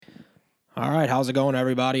All right, how's it going,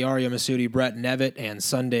 everybody? Arya Masudi, Brett Nevitt, and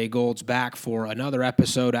Sunday Gold's back for another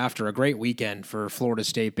episode after a great weekend for Florida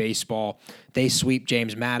State baseball. They sweep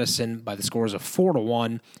James Madison by the scores of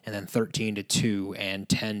 4-1, and then 13-2 and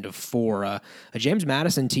 10-4. A James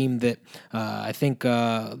Madison team that I think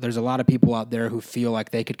there's a lot of people out there who feel like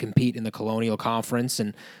they could compete in the Colonial Conference,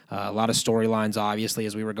 and a lot of storylines, obviously,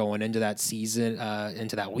 as we were going into that season,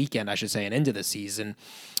 into that weekend, I should say, and into the season.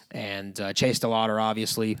 And Chase DeLauder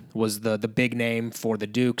obviously was the big name for the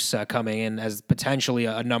Dukes, coming in as potentially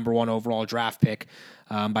a number one overall draft pick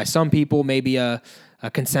by some people, maybe a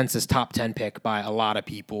consensus top 10 pick by a lot of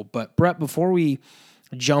people. But Brett, before we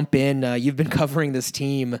jump in, you've been covering this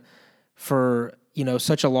team for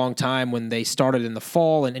such a long time when they started in the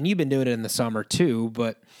fall, and you've been doing it in the summer too.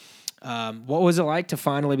 But what was it like to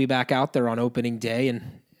finally be back out there on opening day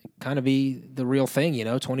and kind of be the real thing?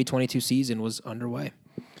 2022 season was underway.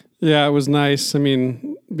 Yeah, it was nice. I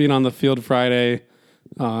mean, being on the field Friday,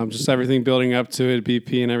 just everything building up to it,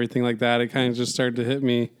 BP and everything like that, it kind of just started to hit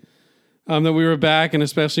me that we were back, and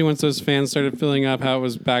especially once those fans started filling up, how it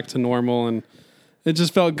was back to normal. And it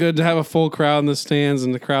just felt good to have a full crowd in the stands,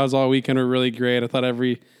 and the crowds all weekend were really great. I thought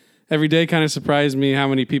every day kind of surprised me how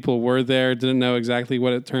many people were there. Didn't know exactly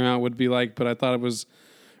what it turnout would be like, but I thought it was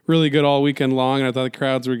really good all weekend long, and I thought the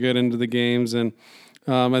crowds were good into the games. And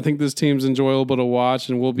I think this team's enjoyable to watch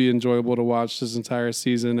and will be enjoyable to watch this entire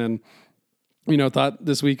season. And, thought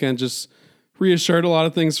this weekend just reassured a lot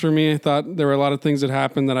of things for me. I thought there were a lot of things that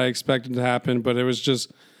happened that I expected to happen, but it was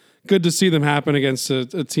just good to see them happen against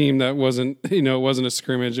a team that wasn't, it wasn't a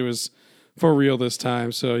scrimmage. It was for real this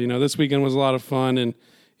time. So, this weekend was a lot of fun and,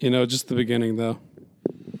 just the beginning though.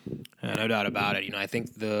 No doubt about it. I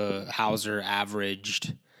think the Hauser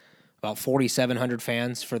averaged about 4,700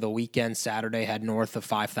 fans for the weekend. Saturday had north of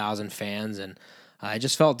 5,000 fans, and it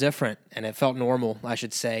just felt different, and it felt normal, I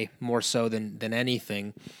should say, more so than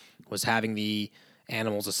anything, was having the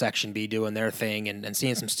Animals of Section B doing their thing and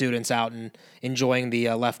seeing some students out and enjoying the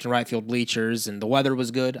left and right field bleachers, and the weather was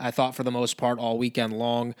good, I thought, for the most part, all weekend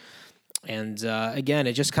long. And again,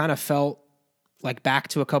 it just kind of felt like back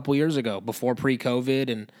to a couple years ago, before pre-COVID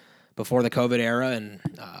and before the COVID era, and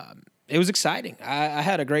it was exciting. I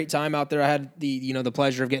had a great time out there. I had the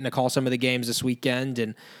pleasure of getting to call some of the games this weekend,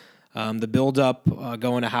 and the build-up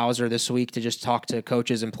going to Hauser this week to just talk to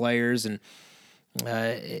coaches and players, and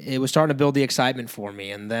it was starting to build the excitement for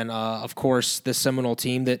me. And then, of course, this Seminole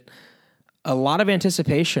team that a lot of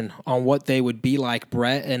anticipation on what they would be like,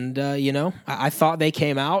 Brett. And, I thought they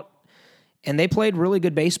came out, and they played really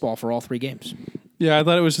good baseball for all three games. Yeah, I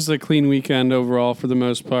thought it was just a clean weekend overall for the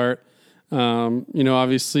most part.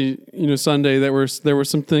 Obviously, Sunday there were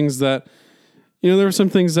some things that, there were some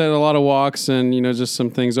things that a lot of walks and, just some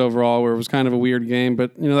things overall where it was kind of a weird game.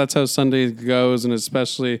 But, that's how Sunday goes. And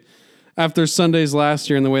especially after Sundays last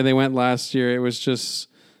year and the way they went last year, it was just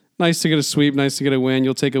nice to get a sweep, nice to get a win.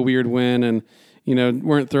 You'll take a weird win and,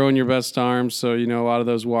 weren't throwing your best arms. So, a lot of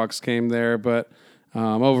those walks came there. But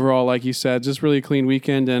overall, like you said, just really a clean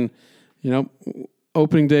weekend. And,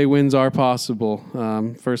 opening day wins are possible.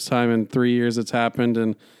 First time in 3 years it's happened,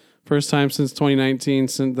 and first time since 2019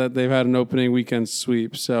 since that they've had an opening weekend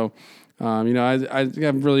sweep. So, I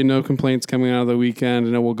have really no complaints coming out of the weekend.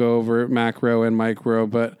 I know we'll go over macro and micro,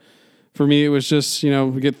 but for me it was just,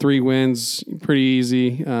 we get 3 wins, pretty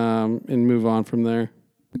easy, and move on from there.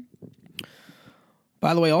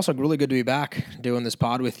 By the way, also really good to be back doing this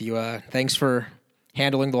pod with you. Thanks for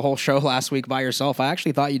handling the whole show last week by yourself. I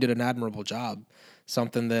actually thought you did an admirable job.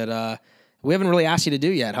 Something that we haven't really asked you to do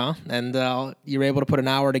yet, huh? And you were able to put an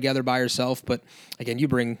hour together by yourself. But again, you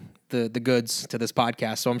bring the goods to this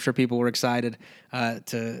podcast, so I'm sure people were excited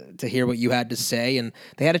to hear what you had to say, and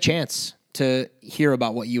they had a chance to hear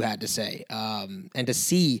about what you had to say and to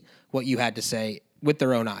see what you had to say with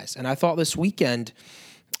their own eyes. And I thought this weekend,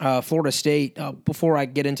 Florida State, before I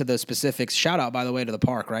get into the specifics, shout out, by the way, to the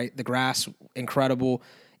park, right? The grass, incredible.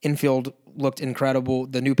 Infield looked incredible.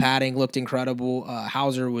 The new padding looked incredible.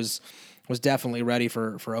 Hauser was definitely ready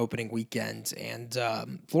for opening weekend. And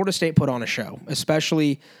Florida State put on a show,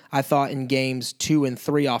 especially, I thought, in games 2 and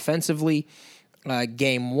 3 offensively.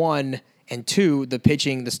 Game 1 and 2,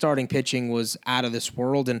 the starting pitching was out of this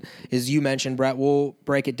world. And as you mentioned, Brett, we'll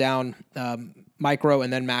break it down micro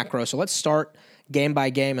and then macro. So let's start game by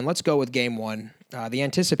game, and let's go with game 1. The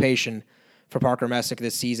anticipation for Parker Messick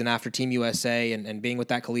this season after Team USA and being with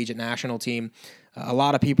that collegiate national team. A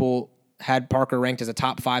lot of people had Parker ranked as a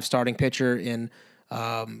top 5 starting pitcher in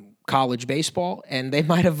college baseball, and they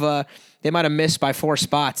might have missed by 4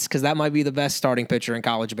 spots, because that might be the best starting pitcher in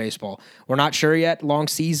college baseball. We're not sure yet, long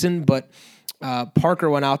season, but Parker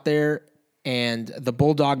went out there and the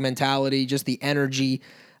bulldog mentality, just the energy.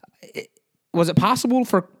 Was it possible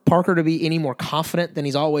for Parker to be any more confident than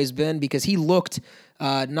he's always been? Because he looked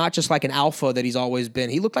not just like an alpha that he's always been.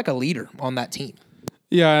 He looked like a leader on that team.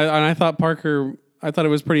 Yeah, and I thought it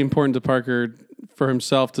was pretty important to Parker for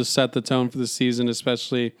himself to set the tone for the season,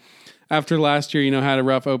 especially after last year, had a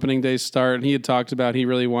rough opening day start. And he had talked about he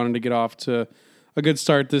really wanted to get off to a good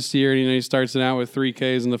start this year. He starts it out with 3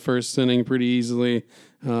 Ks in the first inning pretty easily.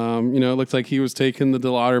 It looked like he was taking the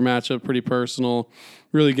DeLauder matchup pretty personal.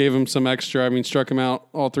 Really gave him some extra. Struck him out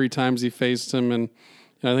all 3 times he faced him, and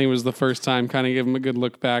I think it was the first time kind of gave him a good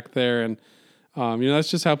look back there. And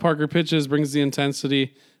that's just how Parker pitches, brings the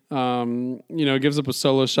intensity. Gives up a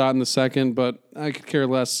solo shot in the second, but I could care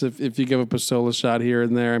less if you give up a solo shot here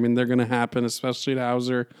and there. They're going to happen, especially to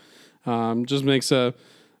Hauser. Just makes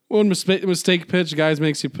one mistake pitch, guys,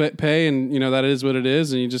 makes you pay, and that is what it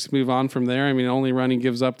is, and you just move on from there. Only run he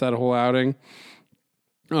gives up that whole outing.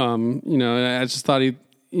 I just thought he,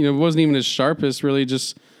 wasn't even his sharpest, really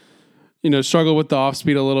just, struggled with the off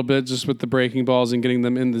speed a little bit, just with the breaking balls and getting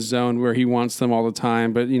them in the zone where he wants them all the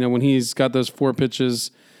time. But, when he's got those 4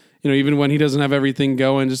 pitches, even when he doesn't have everything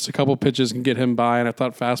going, just a couple pitches can get him by. And I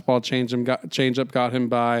thought fastball changeup got him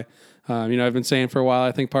by. I've been saying for a while,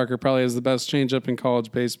 I think Parker probably has the best changeup in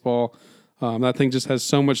college baseball. That thing just has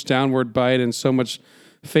so much downward bite and so much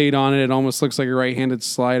fade on it. It almost looks like a right-handed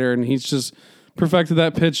slider, and he's just perfected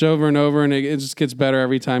that pitch over and over, and it just gets better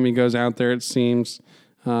every time he goes out there, it seems.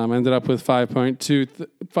 Ended up with 5 and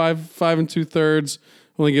 2/3.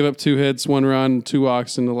 Only give up 2 hits, 1 run, 2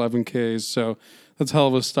 walks, and 11 Ks. So that's a hell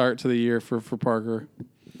of a start to the year for Parker.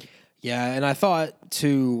 Yeah, and I thought,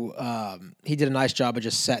 too, he did a nice job of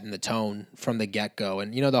just setting the tone from the get-go.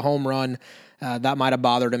 And, the home run, that might have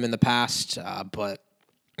bothered him in the past, but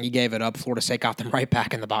he gave it up. Florida State got them right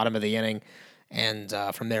back in the bottom of the inning. And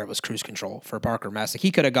from there, it was cruise control for Parker Messick.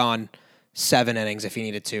 He could have gone 7 innings if he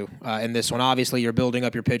needed to in this one. Obviously, you're building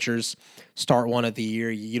up your pitchers. Start one of the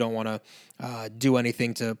year. You don't want to do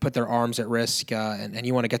anything to put their arms at risk, and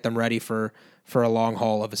you want to get them ready for a long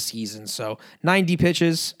haul of a season. So 90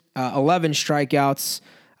 pitches, 11 strikeouts.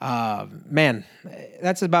 Man,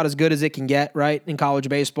 that's about as good as it can get, right, in college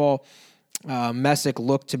baseball. Messick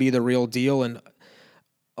looked to be the real deal, and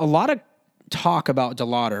a lot of talk about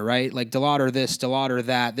DeLauder, right? Like DeLauder this, DeLauder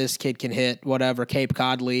that, this kid can hit, whatever, Cape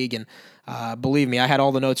Cod League. And believe me, I had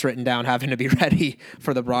all the notes written down having to be ready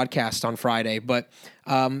for the broadcast on Friday. But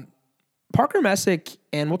Parker Messick,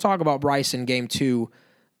 and we'll talk about Bryce in game 2,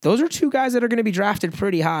 those are 2 guys that are going to be drafted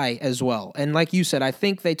pretty high as well. And like you said, I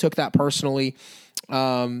think they took that personally.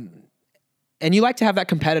 And you like to have that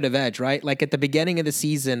competitive edge, right? Like at the beginning of the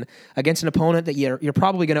season against an opponent that you're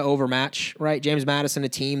probably going to overmatch, right? James Madison, a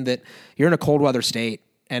team that you're in a cold weather state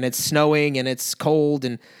and it's snowing and it's cold.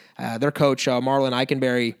 And their coach, Marlon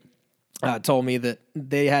Eichenberry, told me that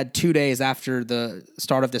they had 2 days after the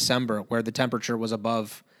start of December where the temperature was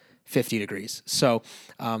above 50 degrees. So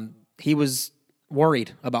he was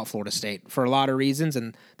worried about Florida State for a lot of reasons.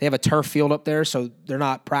 And they have a turf field up there, so they're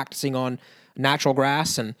not practicing on natural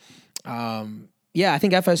grass. And I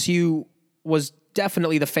think FSU was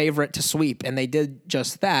definitely the favorite to sweep, and they did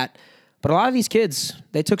just that. But a lot of these kids,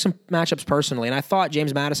 they took some matchups personally, and I thought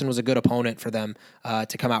James Madison was a good opponent for them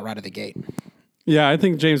to come out right of the gate. Yeah, I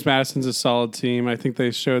think James Madison's a solid team. I think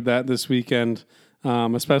they showed that this weekend,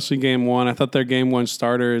 especially game 1. I thought their game 1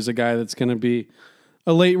 starter is a guy that's going to be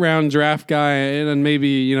a late-round draft guy and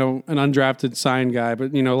maybe, an undrafted signed guy.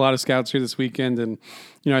 But, a lot of scouts here this weekend, and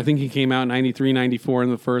I think he came out 93, 94 in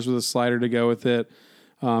the first with a slider to go with it.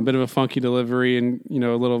 A bit of a funky delivery and,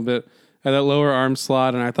 a little bit at that lower arm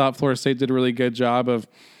slot. And I thought Florida State did a really good job of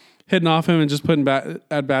hitting off him and just putting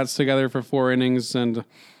at-bats together for 4 innings. And,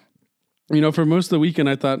 for most of the weekend,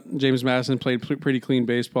 I thought James Madison played pretty clean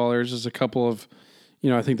baseball. There was just a couple of,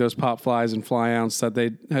 I think those pop flies and flyouts that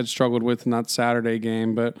they had struggled with in that Saturday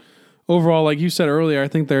game. But overall, like you said earlier, I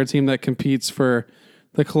think they're a team that competes for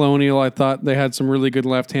the Colonial. I thought they had some really good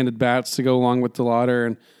left-handed bats to go along with DeLauder,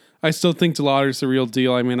 and I still think DeLauder's the real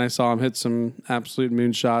deal. I saw him hit some absolute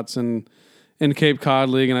moonshots in Cape Cod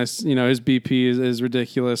League, and his BP is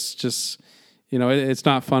ridiculous. Just it's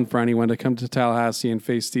not fun for anyone to come to Tallahassee and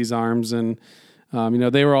face these arms, and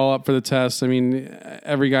they were all up for the test.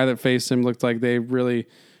 Every guy that faced him looked like they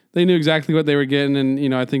knew exactly what they were getting,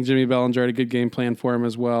 and I think Jimmy Bellinger had a good game plan for him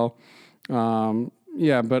as well.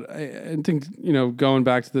 But I think, going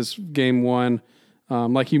back to this game 1,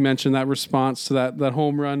 like you mentioned, that response to that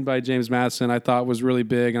home run by James Madison, I thought was really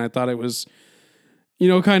big. And I thought it was,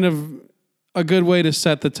 kind of a good way to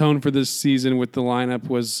set the tone for this season with the lineup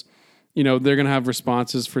was, they're going to have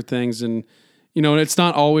responses for things. And, and it's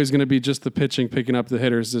not always going to be just the pitching picking up the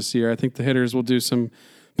hitters this year. I think the hitters will do some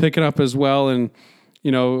picking up as well. And,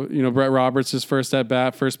 Brett Roberts' first at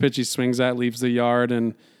bat, first pitch he swings at, leaves the yard.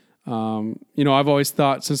 And, I've always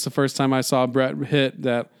thought since the first time I saw Brett hit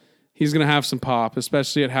that he's going to have some pop,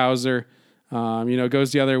 especially at Hauser.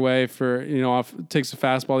 Goes the other way takes a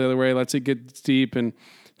fastball the other way, lets it get deep and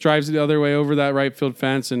drives it the other way over that right field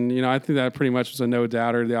fence. And, I think that pretty much was a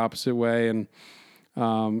no-doubter the opposite way. And,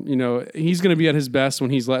 he's going to be at his best when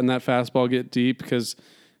he's letting that fastball get deep because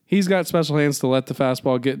he's got special hands to let the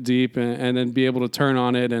fastball get deep and then be able to turn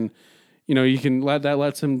on it. And, you can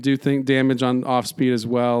lets him do damage on off speed as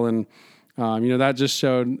well. And, that just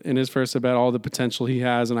showed in his first at bat all the potential he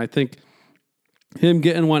has. And I think him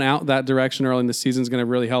getting one out that direction early in the season is going to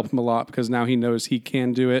really help him a lot because now he knows he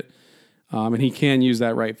can do it. And he can use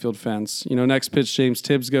that right field fence. Next pitch, James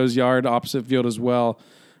Tibbs goes yard, opposite field as well.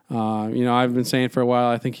 I've been saying for a while,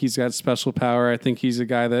 I think he's got special power. I think he's a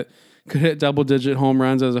guy that could hit double-digit home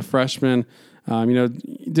runs as a freshman.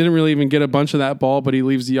 Didn't really even get a bunch of that ball, but he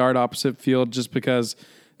leaves the yard opposite field just because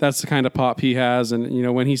that's the kind of pop he has.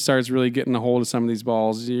 And, when he starts really getting a hold of some of these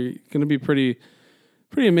balls, you're going to be pretty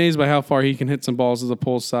amazed by how far he can hit some balls to the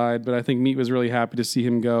pull side. But I think Meat was really happy to see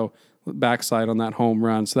him go backside on that home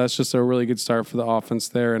run. So that's just a really good start for the offense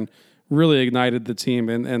there and really ignited the team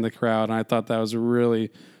and the crowd. And I thought that was a really,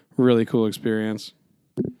 really cool experience.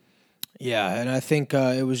 Yeah, and I think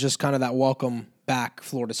it was just kind of that welcome back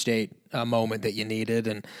Florida State moment that you needed.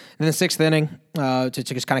 And in the sixth inning, to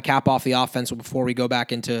just kind of cap off the offense before we go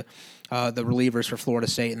back into the relievers for Florida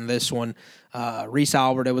State in this one, Reese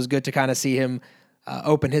Albert, it was good to kind of see him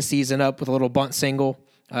open his season up with a little bunt single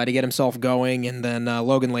to get himself going. And then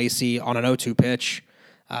Logan Lacey on an 0-2 pitch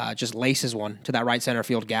just laces one to that right center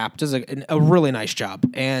field gap. Does a really nice job.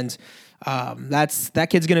 And that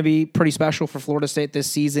kid's going to be pretty special for Florida State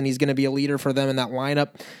this season. He's going to be a leader for them in that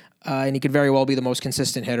lineup. And he could very well be the most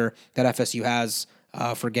consistent hitter that FSU has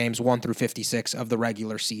for games 1 through 56 of the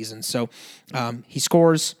regular season. So he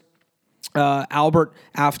scores. Albert,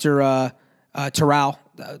 after Terrell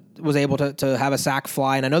was able to have a sac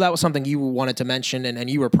fly, and I know that was something you wanted to mention and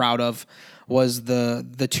you were proud of, was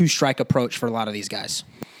the two-strike approach for a lot of these guys.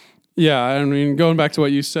 Yeah, I mean, going back to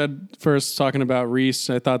what you said first, talking about Reese,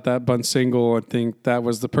 I thought that bunt single, I think that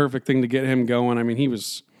was the perfect thing to get him going. I mean, he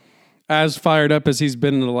was as fired up as he's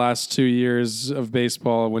been in the last 2 years of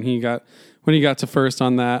baseball when he got to first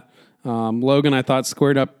on that. Logan, I thought,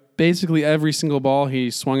 squared up basically every single ball he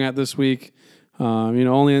swung at this week. He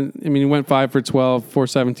went 5 for 12,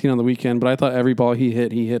 417 on the weekend, but I thought every ball he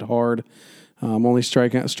hit hard. Only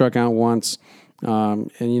struck out once.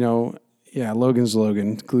 Logan's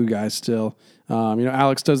Logan, glue guy still.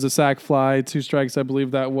 Alex does the sac fly, 2 strikes, I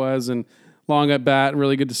believe that was, and long at bat,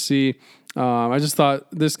 really good to see. I just thought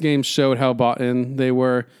this game showed how bought in they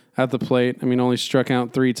were at the plate. I mean, only struck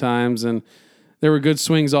out 3 times, and there were good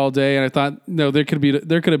swings all day. And I thought, there could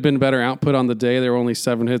have been better output on the day. There were only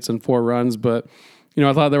 7 hits and 4 runs, but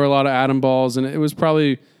I thought there were a lot of atom balls, and it was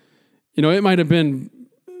probably, it might have been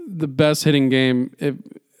the best hitting game,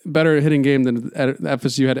 better hitting game than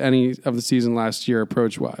FSU had any of the season last year,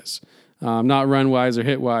 approach wise, not run wise or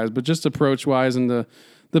hit wise, but just approach wise and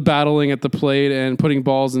the battling at the plate and putting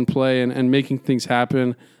balls in play and making things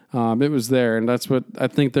happen. It was there, and that's what I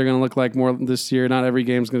think they're going to look like more this year. Not every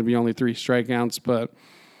game is going to be only 3 strikeouts, but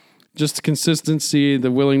just consistency,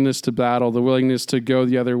 the willingness to battle, the willingness to go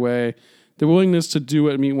the other way, the willingness to do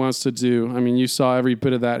what Meat wants to do. I mean, you saw every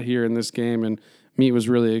bit of that here in this game, and Meat was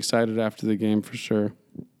really excited after the game for sure.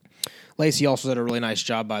 Lacey also did a really nice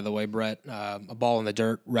job, by the way, Brett. A ball in the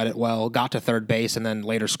dirt, read it well, got to third base, and then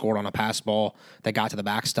later scored on a pass ball that got to the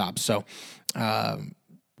backstop. So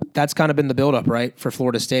that's kind of been the buildup, right, for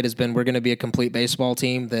Florida State has been we're going to be a complete baseball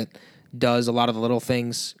team that does a lot of the little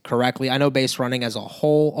things correctly. I know base running as a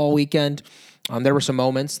whole all weekend, there were some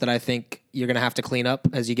moments that I think you're going to have to clean up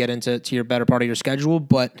as you get into your better part of your schedule,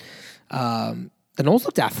 but the Noles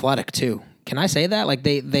looked athletic too. Can I say that? Like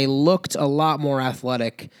they looked a lot more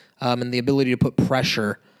athletic and the ability to put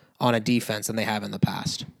pressure on a defense than they have in the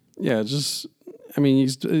past. Yeah,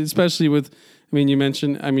 especially with, you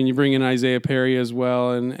mentioned, you bring in Isaiah Perry as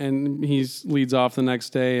well, and he leads off the next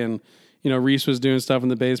day, and, Reese was doing stuff on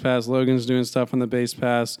the base pass, Logan's doing stuff on the base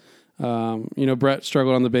pass. Brett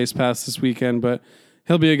struggled on the base pass this weekend, but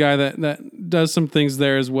he'll be a guy that does some things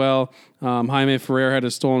there as well. Jaime Ferrer had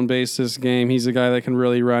a stolen base this game. He's a guy that can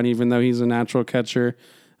really run, even though he's a natural catcher.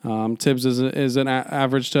 Tibbs is an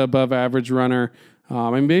average to above average runner.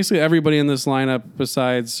 Basically everybody in this lineup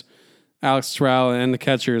besides Alex Terrell and the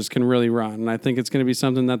catchers can really run. And I think it's going to be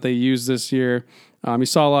something that they use this year. You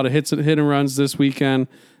saw a lot of hit and runs this weekend.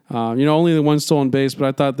 Only the one stolen base, but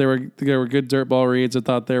I thought there were good dirt ball reads. I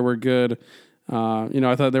thought there were good.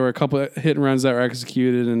 I thought there were a couple of hit and runs that were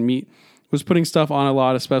executed, and Meat was putting stuff on a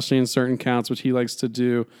lot, especially in certain counts, which he likes to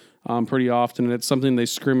do pretty often. And it's something they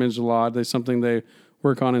scrimmage a lot. It's something they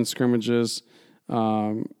work on in scrimmages.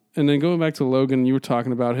 And then going back to Logan, you were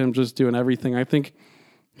talking about him just doing everything. I think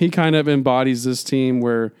he kind of embodies this team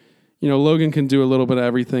where, Logan can do a little bit of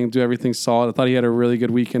everything, do everything solid. I thought he had a really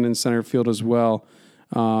good weekend in center field as well.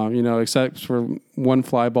 Except for one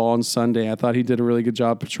fly ball on Sunday. I thought he did a really good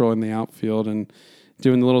job patrolling the outfield and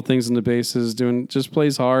doing the little things in the bases, just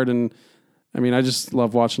plays hard. And I just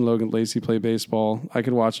love watching Logan Lacey play baseball. I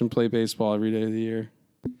could watch him play baseball every day of the year.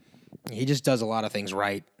 He just does a lot of things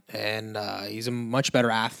right. And he's a much better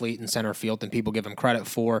athlete in center field than people give him credit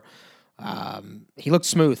for. He looked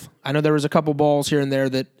smooth. I know there was a couple balls here and there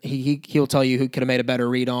that he'll tell you who could have made a better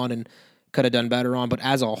read on and could have done better on. But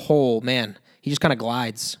as a whole, man, he just kind of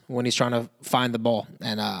glides when he's trying to find the ball.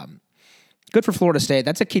 And good for Florida State.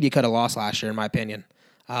 That's a kid you could have lost last year, in my opinion.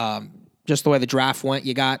 Just the way the draft went,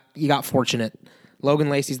 you got fortunate. Logan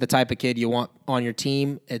Lacey's the type of kid you want on your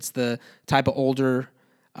team. It's the type of older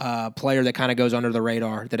player that kind of goes under the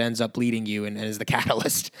radar that ends up leading you and is the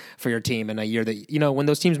catalyst for your team in a year that, when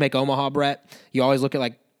those teams make Omaha, Brett, you always look at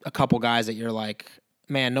like a couple guys that you're like,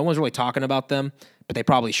 man, no one's really talking about them, but they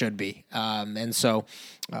probably should be. And so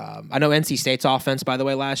I know NC State's offense, by the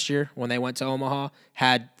way, last year when they went to Omaha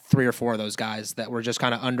had 3 or 4 of those guys that were just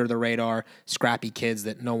kind of under the radar, scrappy kids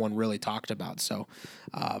that no one really talked about. So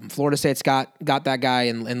Florida State's got that guy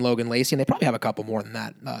in Logan Lacey, and they probably have a couple more than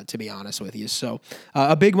that, to be honest with you. So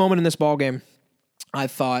a big moment in this ball game, I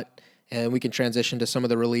thought, and we can transition to some of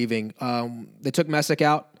the relieving. They took Messick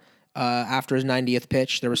out after his 90th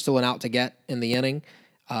pitch. There was still an out to get in the inning,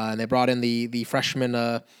 and they brought in the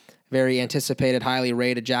freshman, very anticipated, highly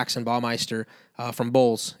rated Jackson Baumeister from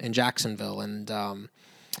Bulls in Jacksonville. And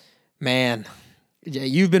man,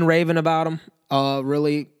 you've been raving about him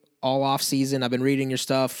really all off season. I've been reading your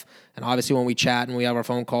stuff, and obviously when we chat and we have our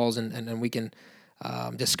phone calls and we can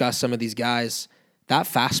discuss some of these guys, that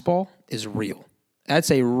fastball is real. That's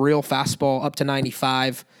a real fastball up to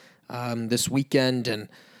 95 this weekend. And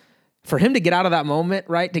for him to get out of that moment,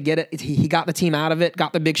 right, to get it, he got the team out of it,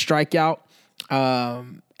 got the big strikeout.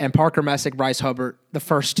 And Parker Messick, Bryce Hubbard, the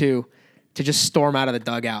first two, to just storm out of the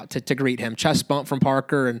dugout to greet him. Chest bump from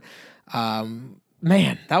Parker, and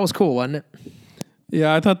man, that was cool, wasn't it?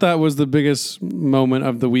 Yeah, I thought that was the biggest moment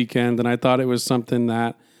of the weekend, and I thought it was something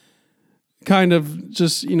that kind of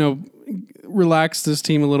just, relaxed this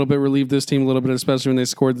team a little bit, relieved this team a little bit, especially when they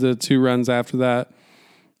scored the 2 runs after that.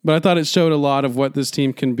 But I thought it showed a lot of what this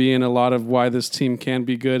team can be and a lot of why this team can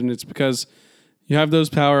be good, and it's because you have those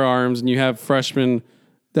power arms and you have freshmen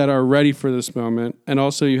that are ready for this moment, and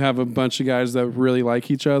also you have a bunch of guys that really like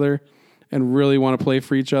each other and really want to play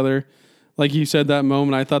for each other. Like you said, that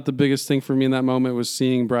moment, I thought the biggest thing for me in that moment was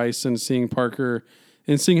seeing Bryce and seeing Parker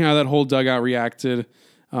and seeing how that whole dugout reacted.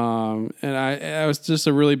 And it was just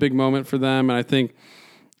a really big moment for them, and I think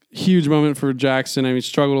huge moment for Jackson. He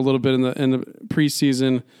struggled a little bit in the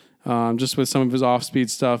preseason just with some of his off-speed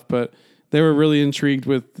stuff, but they were really intrigued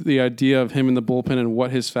with the idea of him in the bullpen and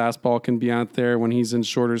what his fastball can be out there when he's in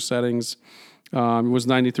shorter settings. It was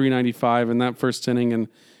 93, 95 in that first inning,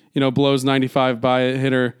 and blows 95 by a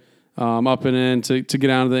hitter up and in to get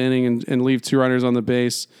out of the inning and leave 2 runners on the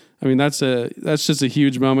base. That's just a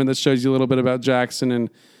huge moment that shows you a little bit about Jackson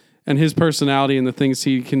and his personality and the things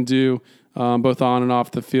he can do both on and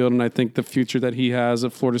off the field. And I think the future that he has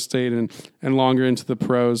at Florida State and longer into the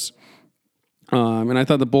pros. And I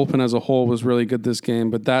thought the bullpen as a whole was really good this game,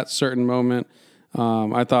 but that certain moment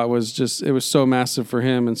I thought it was so massive for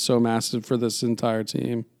him and so massive for this entire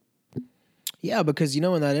team. Yeah, because, in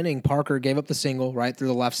that inning, Parker gave up the single right through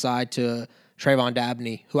the left side to Trayvon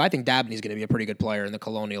Dabney, who I think Dabney's going to be a pretty good player in the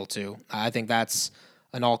Colonial too. I think that's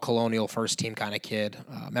an all-Colonial first-team kind of kid.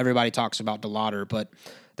 Everybody talks about DeLauder, but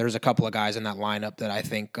there's a couple of guys in that lineup that I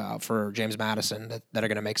think for James Madison that are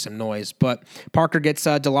going to make some noise. But Parker gets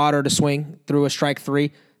DeLauder to swing through a strike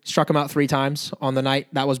 3, struck him out 3 times on the night.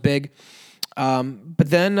 That was big. But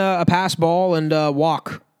then a pass ball and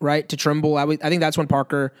walk, right, to Trimble. I think that's when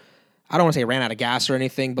Parker, I don't want to say ran out of gas or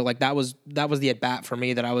anything, but like that was the at-bat for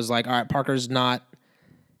me that I was like, all right, Parker's not,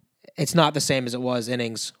 it's not the same as it was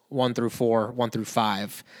innings 1 through 4, 1 through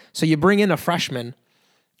 5. So you bring in a freshman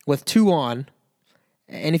with 2 on,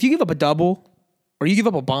 and if you give up a double or you give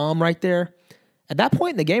up a bomb right there, at that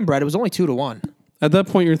point in the game, Brett, it was only 2-1. At that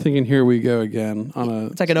point, you're thinking, here we go again.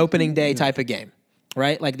 It's like an opening day type of game,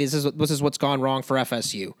 right? Like this is what's gone wrong for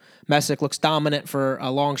FSU. Messick looks dominant for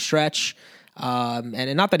a long stretch.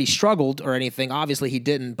 And not that he struggled or anything. Obviously he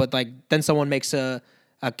didn't. But like then someone makes a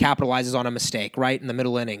capitalizes on a mistake right in the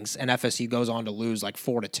middle innings, and FSU goes on to lose like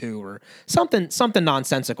 4-2 or something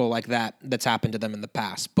nonsensical like that that's happened to them in the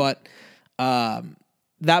past. But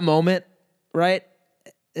that moment, right?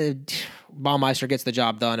 Baumeister gets the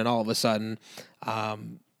job done, and all of a sudden,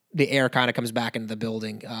 the air kind of comes back into the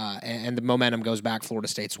building, and the momentum goes back Florida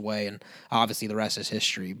State's way, and obviously the rest is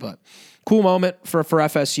history. But cool moment for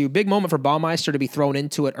FSU. Big moment for Baumeister to be thrown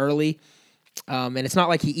into it early, and it's not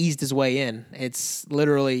like he eased his way in. It's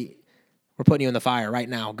literally, we're putting you in the fire right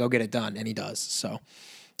now. Go get it done, and he does. So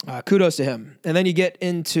kudos to him. And then you get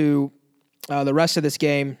into the rest of this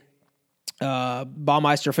game.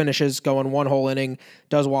 Baumeister finishes going one whole inning,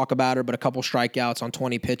 does walk a batter, but a couple strikeouts on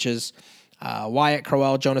 20 pitches. Wyatt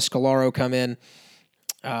Crowell, Jonas Scalaro come in.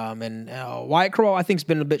 And Wyatt Crowell, I think, has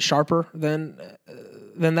been a bit sharper than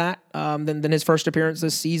his first appearance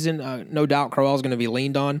this season. No doubt Crowell's going to be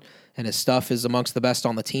leaned on, and his stuff is amongst the best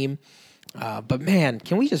on the team. But man,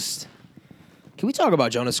 can we talk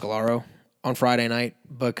about Jonas Scalaro on Friday night?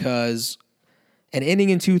 Because an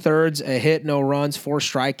inning and 2/3, a hit, no runs, 4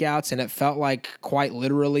 strikeouts, and it felt like quite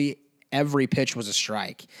literally every pitch was a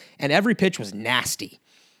strike. And every pitch was nasty.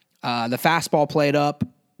 The fastball played up,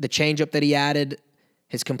 the changeup that he added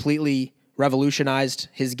has completely revolutionized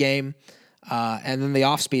his game. And then the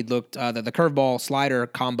off-speed looked, the curveball slider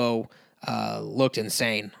combo looked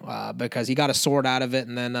insane because he got a sword out of it,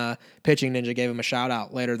 and then Pitching Ninja gave him a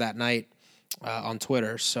shout-out later that night on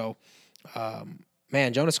Twitter. So,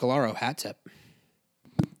 man, Jonas Scalaro, hat tip.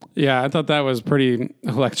 Yeah, I thought that was pretty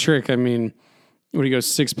electric. I mean, when he goes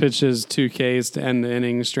 6 pitches, 2 Ks to end the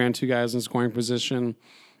inning, strand 2 guys in scoring position.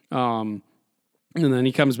 And then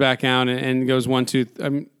he comes back out and goes 1-2.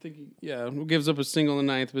 I'm thinking, gives up a single in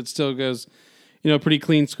the 9th, but still goes, pretty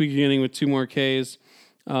clean, squeaky inning with 2 more Ks.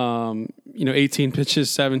 18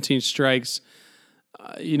 pitches, 17 strikes.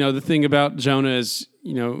 The thing about Jonah is,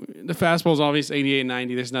 the fastball is obviously 88,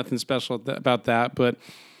 90. There's nothing special about that, but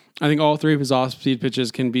I think all 3 of his off-speed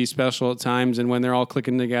pitches can be special at times, and when they're all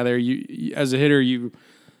clicking together, you as a hitter, you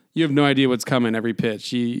have no idea what's coming every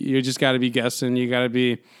pitch. You just got to be guessing. You got to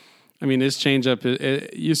be. I mean, his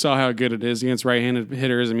changeup. You saw how good it is against right-handed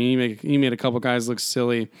hitters. I mean, he made a couple guys look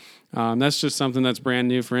silly. That's just something that's brand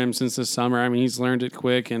new for him since this summer. I mean, he's learned it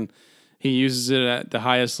quick, and he uses it at the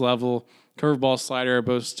highest level. Curveball, slider are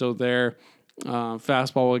both still there.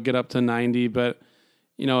 Fastball will get up to 90, but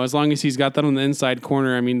as long as he's got that on the inside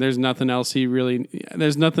corner, I mean, there's nothing else he really needs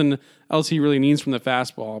from the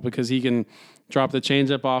fastball, because he can drop the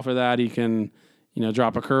changeup off of that. He can,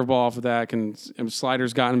 drop a curveball off of that.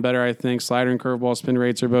 Slider's gotten better, I think. Slider and curveball spin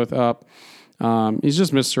rates are both up. He's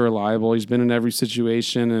just Mr. Reliable. He's been in every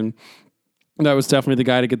situation, and that was definitely the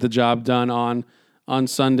guy to get the job done on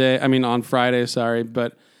Friday, sorry.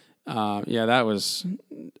 But that was,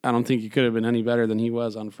 I don't think he could have been any better than he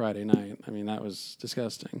was on Friday night. I mean, that was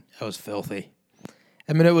disgusting. That was filthy.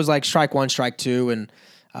 I mean, it was like strike 1, strike 2, and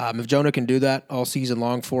if Jonah can do that all season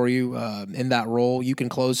long for you in that role, you can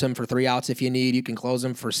close him for 3 outs if you need. You can close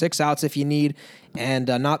him for 6 outs if you need. And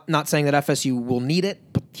not saying that FSU will need it,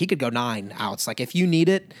 but he could go 9 outs. Like, if you need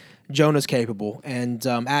it, Jonah's capable. And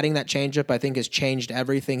adding that changeup, I think, has changed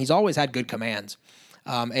everything. He's always had good commands.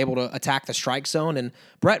 Able to attack the strike zone. And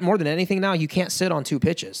Brett, more than anything now, you can't sit on 2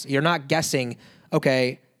 pitches. You're not guessing,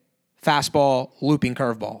 okay, fastball, looping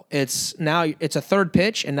curveball. It's a third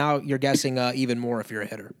pitch, and now you're guessing even more if you're a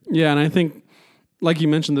hitter. Yeah, and I think, like you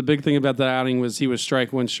mentioned, the big thing about that outing was he was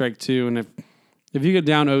strike 1, strike 2, and if you get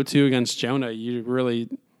down 0-2 against Jonah, you really,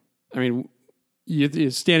 I mean, you're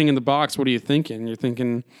standing in the box, what are you thinking? You're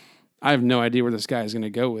thinking, I have no idea where this guy is going to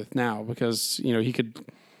go with now, because, he could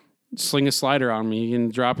sling a slider on me, he can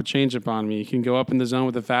drop a changeup on me, he can go up in the zone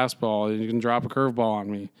with a fastball, he can drop a curveball on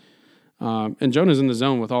me. And Jonah's in the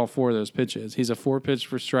zone with all 4 of those pitches. He's a 4-pitch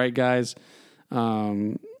for strike guys.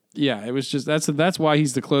 It was just that's why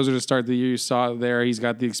he's the closer to start the year. You saw it there. He's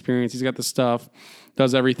got the experience. He's got the stuff.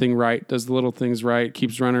 Does everything right. Does the little things right.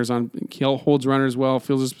 Keeps runners on. Holds runners well.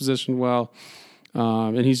 Feels his position well.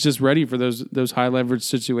 And he's just ready for those high leverage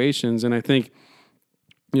situations. And I think,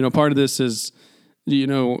 part of this is,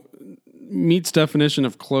 Meat's definition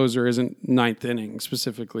of closer isn't 9th inning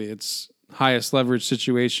specifically. It's highest leverage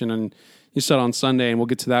situation, and you said on Sunday, and we'll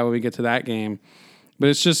get to that when we get to that game. But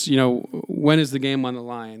it's just, when is the game on the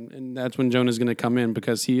line? And that's when Jonah's going to come in,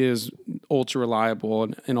 because he is ultra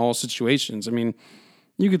reliable in all situations. I mean,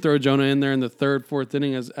 you could throw Jonah in there in the 3rd, 4th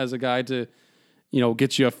inning as a guy to,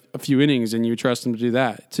 get you a few innings, and you trust him to do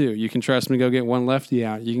that too. You can trust him to go get 1 lefty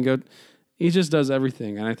out. He just does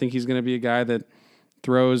everything. And I think he's going to be a guy that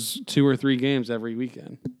throws 2 or 3 games every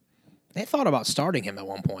weekend. they thought about starting him at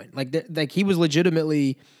one point. Like he was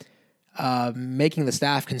legitimately making the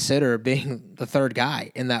staff consider being the third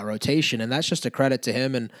guy in that rotation. And that's just a credit to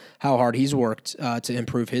him and how hard he's worked to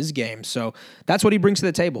improve his game. So that's what he brings to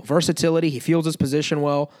the table. Versatility. He fields his position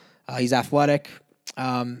well. He's athletic.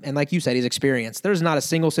 And like you said, he's experienced. There's not a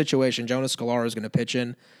single situation Jonas Scolaro is going to pitch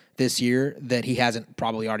in this year that he hasn't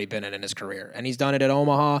probably already been in his career. And he's done it at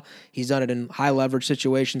Omaha. He's done it in high leverage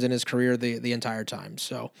situations in his career the entire time.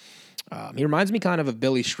 So he reminds me kind of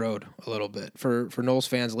Billy Strode a little bit. For Noles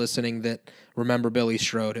fans listening that remember Billy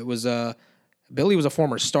Strode, it was Billy was a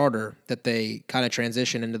former starter that they kind of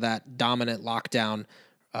transitioned into that dominant lockdown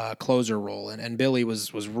closer role. And Billy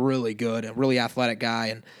was really good, a really athletic guy,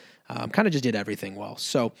 and kind of just did everything well.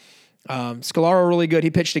 So Scolaro really good.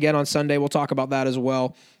 He pitched again on Sunday. We'll talk about that as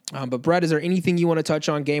well. But Brett, is there anything you want to touch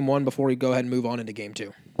on Game 1 before we go ahead and move on into Game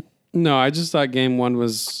 2? No, I just thought Game 1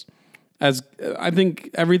 was, I think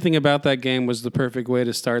everything about that game was the perfect way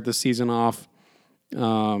to start the season off.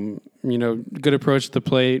 Good approach to the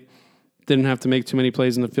plate. Didn't have to make too many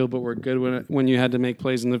plays in the field, but were good when you had to make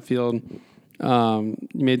plays in the field. You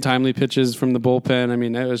made timely pitches from the bullpen. I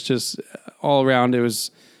mean, it was just all around.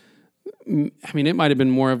 It might have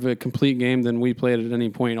been more of a complete game than we played at any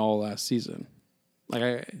point all last season.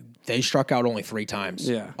 They struck out only 3 times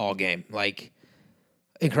all game.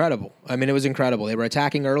 Incredible. I mean, it was incredible. They were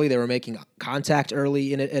attacking early. They were making contact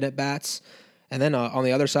early in at bats. And then on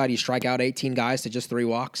the other side, you strike out 18 guys to just 3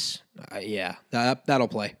 walks. That'll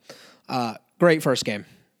play. Great first game.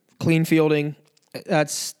 Clean fielding.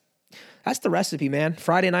 That's the recipe, man.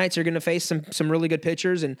 Friday nights, you're going to face some really good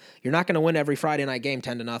pitchers, and you're not going to win every Friday night game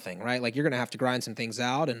 10-0, right? Like, you're going to have to grind some things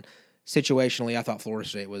out, and situationally, I thought Florida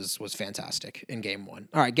State was fantastic in Game 1.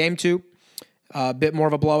 All right, Game 2, a bit more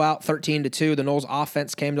of a blowout, 13-2. The Noles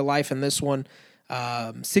offense came to life in this one.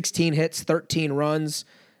 16 hits, 13 runs,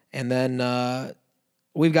 and then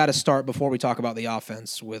we've got to start before we talk about the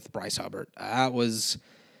offense with Bryce Hubbart.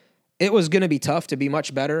 It was going to be tough to be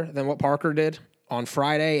much better than what Parker did on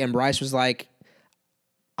Friday, and Bryce was like,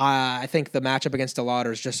 I think the matchup against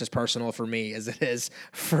DeLauder is just as personal for me as it is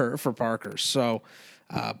for Parker. So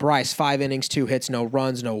Bryce, 5 innings, 2 hits, no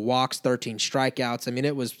runs, no walks, 13 strikeouts. I mean,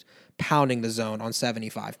 it was pounding the zone on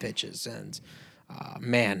 75 pitches. And,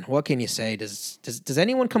 man, what can you say? Does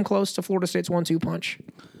anyone come close to Florida State's 1-2 punch?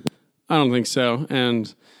 I don't think so.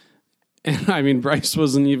 And I mean, Bryce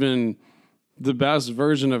wasn't even the best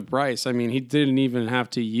version of Bryce. I mean, he didn't even have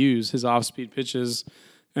to use his off-speed pitches,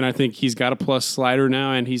 and I think he's got a plus slider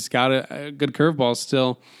now, and he's got a good curveball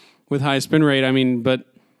still with high spin rate. I mean, but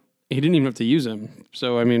he didn't even have to use him.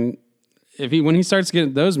 So, I mean, when he starts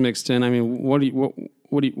getting those mixed in, I mean, what are you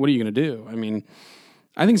going to do? I mean,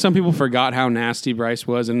 I think some people forgot how nasty Bryce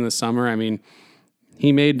was in the summer. I mean,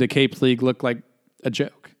 he made the Cape League look like a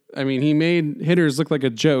joke. I mean, he made hitters look like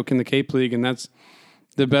a joke in the Cape League, and that's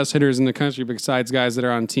the best hitters in the country besides guys that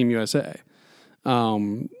are on Team USA.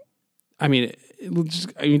 I mean,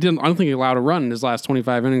 I don't think he allowed a run in his last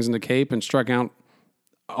 25 innings in the Cape and struck out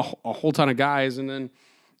a whole ton of guys, and then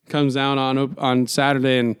comes down on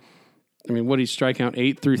Saturday and, I mean, what did he strike out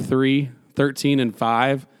 8 through 3, 13 and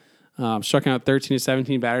 5, struck out 13 to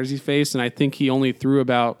 17 batters he faced, and I think he only threw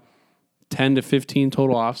about 10 to 15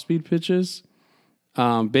 total off-speed pitches.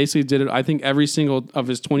 Basically did it. I think every single of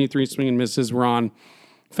his 23 swing and misses were on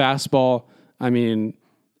fastball. I mean,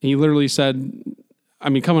 he literally said, I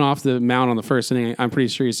mean, coming off the mound on the first inning, I'm pretty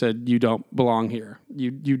sure he said, "You don't belong here.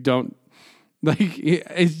 You don't."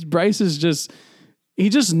 Bryce is just, he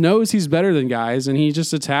just knows he's better than guys, and he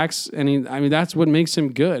just attacks. And I mean, that's what makes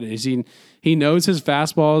him good. Is he knows his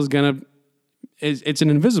fastball is it's an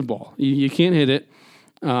invisible. You can't hit it.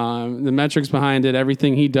 The metrics behind it,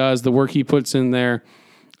 everything he does, the work he puts in there.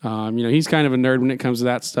 He's kind of a nerd when it comes to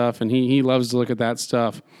that stuff, and he loves to look at that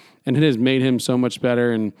stuff. And it has made him so much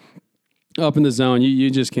better. And up in the zone, you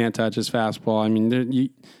just can't touch his fastball. I mean,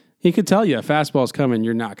 he could tell you a fastball's coming,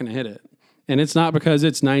 you're not going to hit it. And it's not because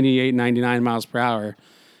it's 98, 99 miles per hour.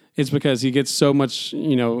 It's because he gets so much,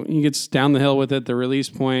 he gets down the hill with it, the release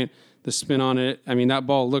point, the spin on it. I mean, that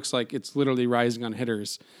ball looks like it's literally rising on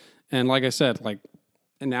hitters. And like I said,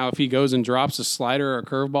 and now if he goes and drops a slider or a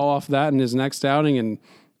curveball off that in his next outing, and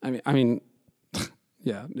I mean,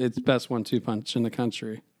 yeah, it's best 1-2 punch in the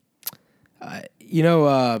country.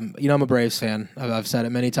 I'm a Braves fan. I've said it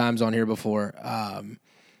many times on here before.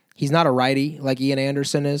 He's not a righty like Ian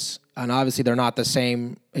Anderson is, and obviously they're not the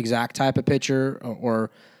same exact type of pitcher or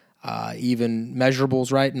even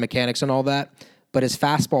measurables, right, and mechanics and all that. But his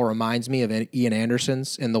fastball reminds me of Ian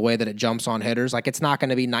Anderson's in the way that it jumps on hitters. Like, it's not going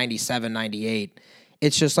to be 97, 98.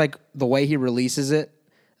 It's just like the way he releases it,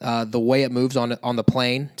 the way it moves on the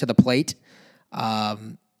plane to the plate.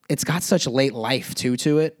 It's got such late life too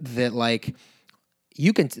to it that like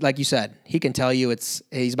you can, like you said, he can tell you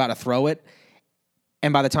he's about to throw it,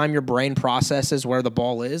 and by the time your brain processes where the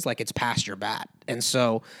ball is, like it's past your bat. And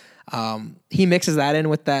so he mixes that in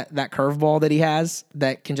with that curveball that he has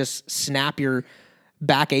that can just snap your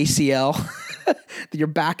back ACL, your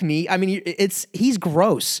back knee. I mean, he's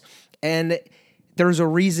gross. And there's a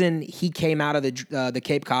reason he came out of the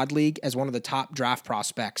Cape Cod League as one of the top draft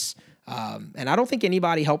prospects. And I don't think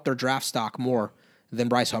anybody helped their draft stock more than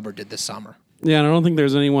Bryce Hubbard did this summer. Yeah, and I don't think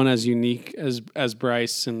there's anyone as unique as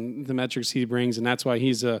Bryce and the metrics he brings, and that's why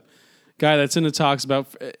he's a guy that's in the talks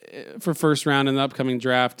about for first round in the upcoming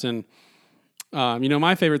draft. And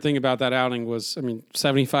my favorite thing about that outing was,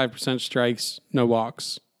 75% strikes, no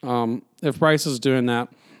walks. If Bryce is doing that,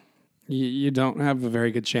 you don't have a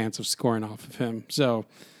very good chance of scoring off of him. So,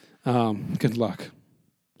 good luck.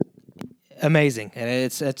 Amazing, and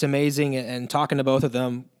it's amazing. And talking to both of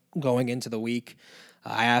them going into the week,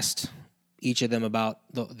 I asked each of them about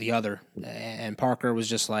the other, and Parker was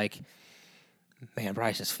just like, "Man,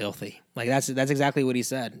 Bryce is filthy." Like that's exactly what he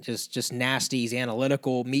said. Just nasty. He's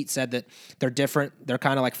analytical. Meat said that they're different. They're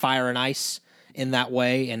kind of like fire and ice in that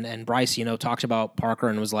way. And Bryce, talked about Parker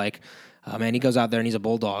and was like, "Man, he goes out there and he's a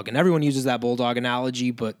bulldog." And everyone uses that bulldog analogy,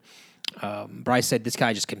 but Bryce said this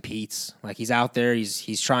guy just competes. Like he's out there.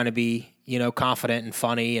 He's trying to be confident and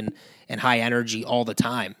funny and high energy all the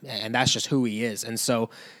time, and that's just who he is. And so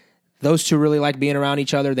those two really like being around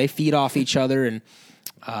each other. They feed off each other. And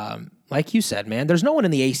like you said, man, there's no one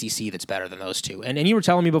in the ACC that's better than those two. And you were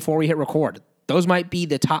telling me before we hit record, those might be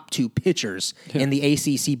the top two pitchers in the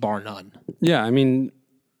ACC, bar none. Yeah,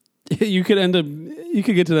 you could get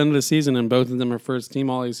to the end of the season and both of them are first team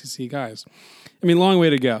all ACC guys. Long way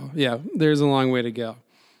to go. Yeah, there's a long way to go.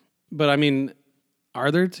 But are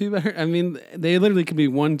there two better? They literally could be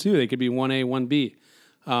 1-2. They could be 1A, 1B.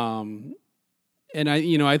 And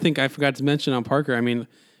I think I forgot to mention on Parker.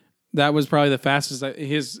 That was probably the fastest. That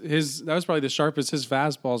was probably the sharpest his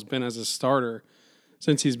fastball's been as a starter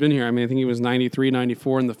since he's been here. I think he was 93,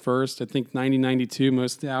 94 in the first. I think 90, 92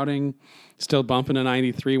 most of the outing. Still bumping to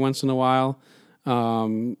 93 once in a while.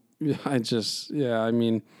 Happy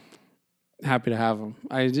to have him.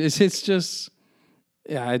 It's just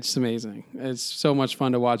amazing. It's so much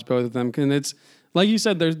fun to watch both of them. And it's like you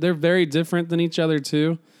said, they're very different than each other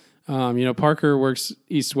too. Parker works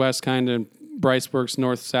east-west kind of. Bryce works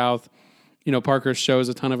north-south. Parker shows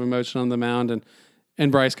a ton of emotion on the mound,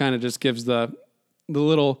 and Bryce kind of just gives the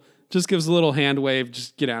little hand wave,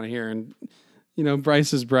 just get out of here. And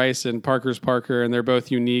Bryce is Bryce, and Parker's Parker, and they're both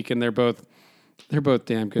unique, and they're both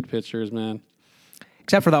damn good pitchers, man.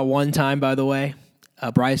 Except for that one time, by the way,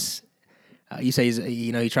 Bryce. You say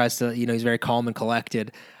he tries to, he's very calm and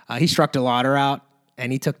collected. He struck DeLauder out.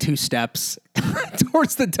 And he took 2 steps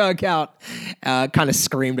towards the dugout, kind of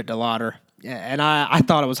screamed at DeLauder. And I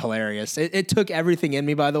thought it was hilarious. It took everything in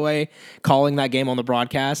me, by the way, calling that game on the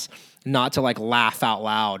broadcast, not to laugh out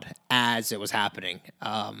loud as it was happening.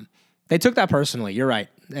 They took that personally. You're right.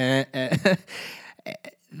 I'm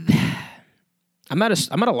at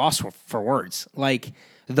a loss for words. Like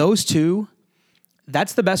those two,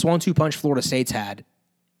 that's the best 1-2 punch Florida State's had.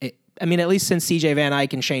 At least since C.J. Van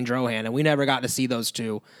Eyck and Shane Drohan, and we never got to see those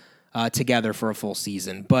two together for a full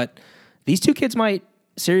season. But these two kids might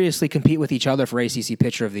seriously compete with each other for ACC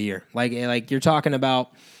Pitcher of the Year. Like you're talking about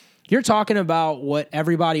what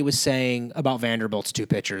everybody was saying about Vanderbilt's 2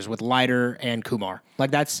 pitchers with Leiter and Kumar. Like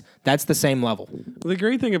that's the same level. Well, the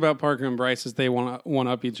great thing about Parker and Bryce is they want to one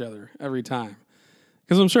up each other every time.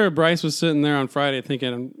 Because I'm sure Bryce was sitting there on Friday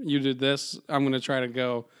thinking, "You did this, I'm going to try to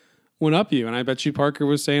go one up you." And I bet you Parker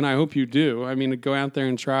was saying, "I hope you do." Go out there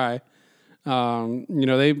and try.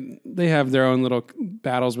 They have their own little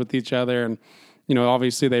battles with each other, and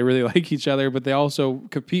obviously they really like each other, but they also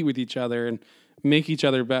compete with each other and make each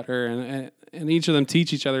other better, and each of them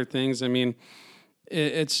teach each other things.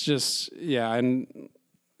 It's just and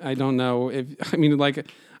I don't know if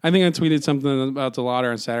I think I tweeted something about DeLauder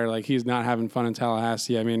on Saturday, like he's not having fun in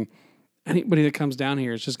Tallahassee. Anybody that comes down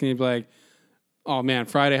here is just going to be like, "Oh man,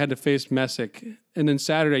 Friday I had to face Messick, and then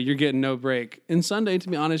Saturday you're getting no break. And Sunday, to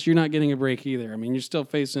be honest, you're not getting a break either. You're still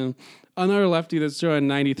facing another lefty that's throwing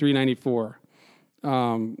 93, 94.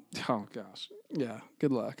 Oh gosh, yeah.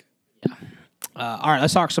 Good luck. Yeah. All right,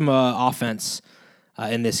 let's talk some offense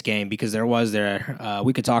in this game because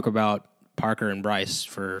we could talk about Parker and Bryce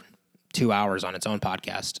for 2 hours on its own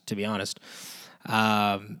podcast. To be honest,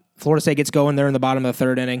 Florida State gets going there in the bottom of the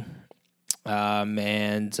 3rd inning.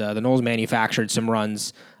 And the Noles manufactured some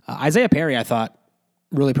runs. Isaiah Perry, I thought,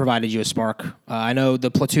 really provided you a spark. I know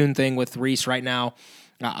the platoon thing with Reese right now.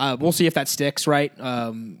 We'll see if that sticks, right?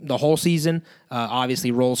 The whole season,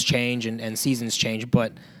 obviously roles change and seasons change,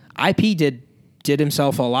 but IP did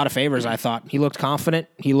himself a lot of favors, I thought. He looked confident.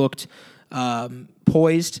 He looked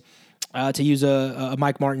poised, to use a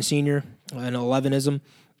Mike Martin Sr., an 11ism.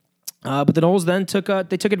 But the Noles then took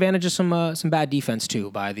advantage of some bad defense,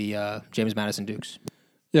 too, by the James Madison Dukes.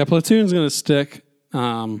 Yeah, platoon's going to stick.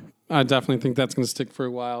 I definitely think that's going to stick for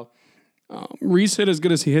a while. Reese hit as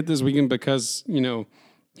good as he hit this weekend because,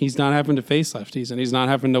 he's not having to face lefties, and he's not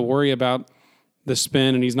having to worry about the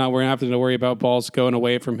spin, and he's not having to worry about balls going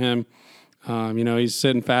away from him. He's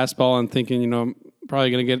sitting fastball and thinking, probably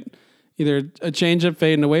going to get either a changeup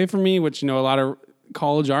fading away from me, which, a lot of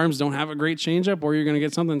college arms don't have a great changeup, or you're going to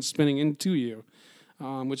get something spinning into you,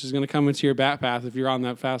 which is going to come into your bat path if you're on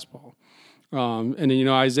that fastball. And then,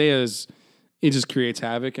 Isaiah he just creates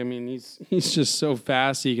havoc. I mean, he's just so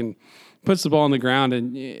fast. He puts the ball on the ground,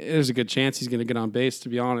 and there's a good chance he's going to get on base, to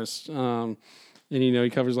be honest. And, he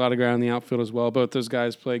covers a lot of ground in the outfield as well. Both those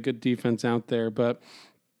guys play good defense out there. But,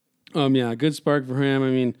 good spark for him. I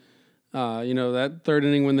mean, that third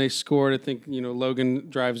inning when they scored, I think,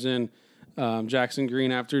 Logan drives in Jackson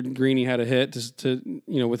Green after Greeny had a hit to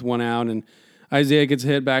with one out. And Isaiah gets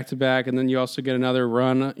hit back-to-back, and then you also get another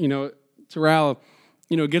run. Terrell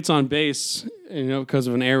gets on base, because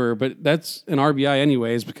of an error, but that's an RBI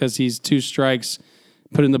anyways because he's 2 strikes,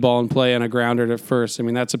 putting the ball in play and a grounder to first. I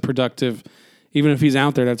mean, that's a productive, even if he's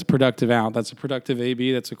out there, that's a productive out. That's a productive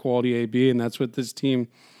AB. That's a quality AB, and that's what this team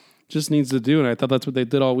just needs to do. And I thought that's what they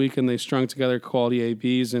did all week, and they strung together quality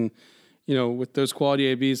ABs. And, with those quality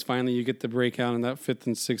ABs, finally you get the breakout in that 5th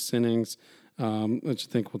and 6th innings, which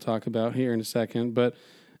I think we'll talk about here in a second. But,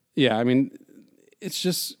 yeah, I mean, it's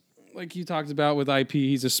just – like you talked about with IP,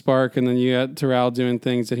 he's a spark, and then you got Terrell doing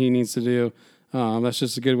things that he needs to do. That's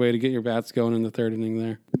just a good way to get your bats going in the 3rd inning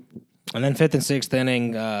there. And then 5th and 6th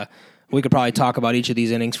inning, we could probably talk about each of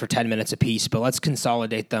these innings for 10 minutes apiece, but let's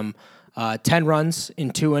consolidate them. 10 runs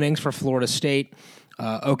in 2 innings for Florida State.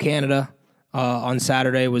 Canada on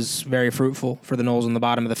Saturday was very fruitful for the Noles in the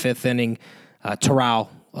bottom of the 5th inning. Terrell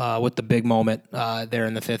with the big moment there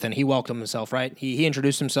in the 5th, and he welcomed himself, right? He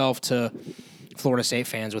introduced himself to Florida State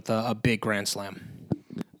fans with a big grand slam.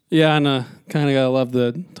 Yeah, and kind of gotta love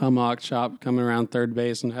the tomahawk chop coming around third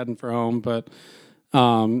base and heading for home. But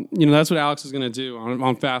that's what Alex is gonna do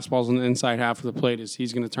on fastballs on the inside half of the plate. Is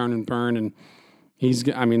he's gonna turn and burn, and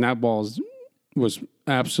that ball was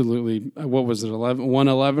absolutely, what was it,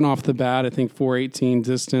 111 off the bat. I think 418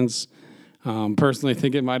 distance. Personally, I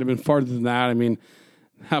think it might have been farther than that. I mean,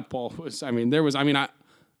 that ball was.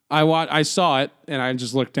 I saw it and I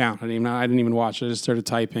just looked down. I didn't even watch it. I just started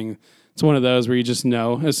typing. It's one of those where you just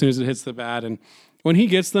know as soon as it hits the bat, and when he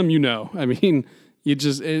gets them, he's going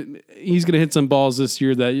to hit some balls this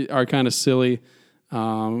year that are kind of silly.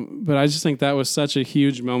 But I just think that was such a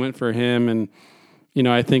huge moment for him, and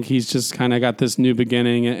I think he's just kind of got this new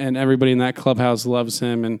beginning, and everybody in that clubhouse loves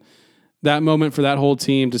him, and that moment for that whole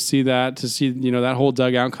team to see that whole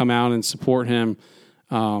dugout come out and support him.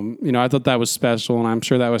 I thought that was special, and I'm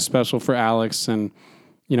sure that was special for Alex. And,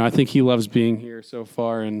 I think he loves being here so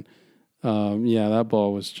far. And, that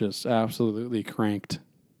ball was just absolutely cranked.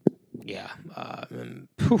 Yeah.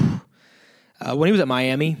 When he was at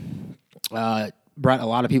Miami, Brett, a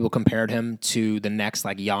lot of people compared him to the next,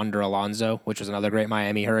 Yonder Alonso, which was another great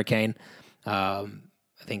Miami Hurricane. I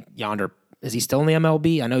think Yonder, is he still in the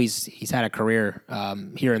MLB? I know he's had a career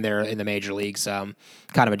here and there in the major leagues, kind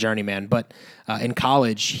of a journeyman. But in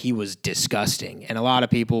college, he was disgusting. And a lot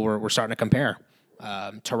of people were starting to compare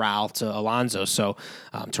Terrell to Alonso. So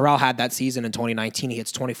Terrell had that season in 2019. He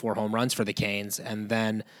hits 24 home runs for the Canes. And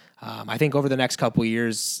then I think over the next couple of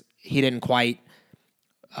years, he didn't quite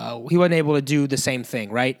he wasn't able to do the same thing,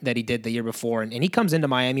 right, that he did the year before. And he comes into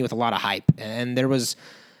Miami with a lot of hype. And there was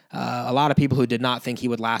a lot of people who did not think he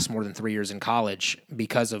would last more than 3 years in college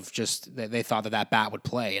because of just they thought that bat would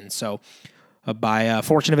play. And so by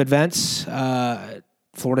fortune of events,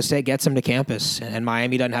 Florida State gets him to campus, and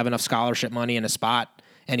Miami doesn't have enough scholarship money in a spot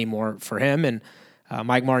anymore for him. And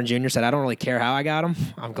Mike Martin Jr. said, I don't really care how I got him.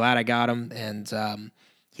 I'm glad I got him. And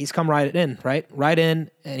he's come right in,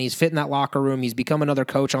 and he's fit in that locker room. He's become another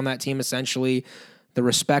coach on that team, essentially. The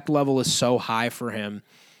respect level is so high for him.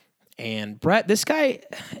 And Brett, this guy,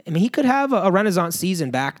 he could have a renaissance season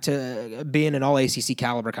back to being an all-ACC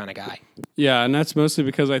caliber kind of guy. Yeah, and that's mostly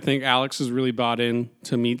because I think Alex has really bought in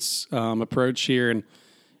to Meat's approach here. And,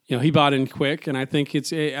 he bought in quick, and I think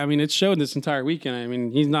it showed this entire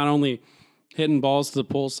weekend. He's not only, hitting balls to the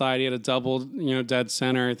pull side. He had a double, dead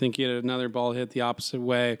center. I think he had another ball hit the opposite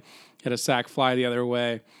way. He had a sac fly the other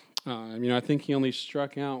way. I think he only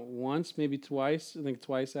struck out once, maybe twice. I think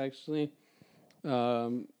twice, actually.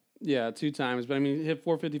 2 times. But, he hit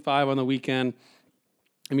 455 on the weekend.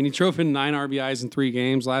 He drove in 9 RBIs in 3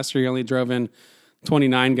 games. Last year, he only drove in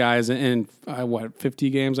 29 guys in 50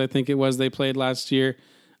 games, I think it was, they played last year.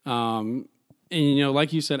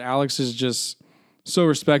 Like you said, Alex is just so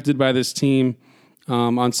respected by this team.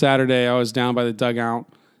 On Saturday, I was down by the dugout,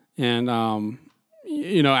 and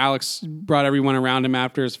Alex brought everyone around him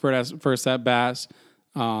after his first at bat.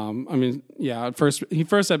 First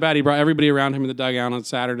at bat, he brought everybody around him in the dugout on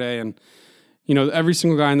Saturday, and every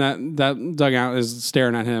single guy in that dugout is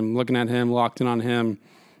staring at him, looking at him, locked in on him.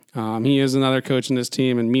 He is another coach in this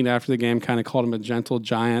team, and Meat after the game kind of called him a gentle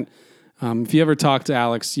giant. If you ever talk to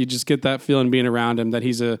Alex, you just get that feeling being around him that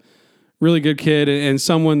he's a really good kid and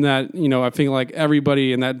someone that, I think like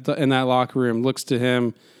everybody in that locker room looks to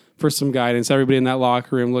him for some guidance. Everybody in that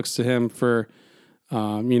locker room looks to him for,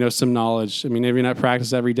 some knowledge. Maybe not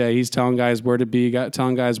practice every day. He's telling guys where to be,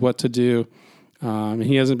 telling guys what to do.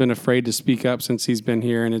 He hasn't been afraid to speak up since he's been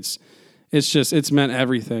here, and it's meant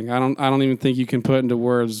everything. I don't even think you can put into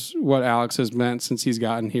words what Alex has meant since he's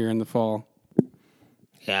gotten here in the fall.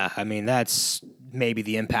 Yeah, that's maybe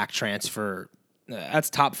the impact transfer. That's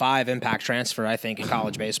top 5 impact transfer, I think, in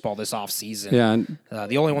college baseball this offseason. Yeah.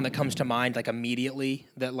 The only one that comes to mind, immediately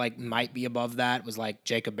that, might be above that was,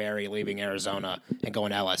 Jacob Berry leaving Arizona and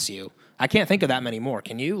going to LSU. I can't think of that many more.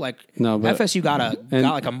 Can you? No, but FSU got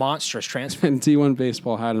a monstrous transfer. And D1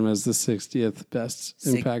 Baseball had him as the 60th best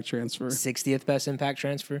impact transfer. 60th best impact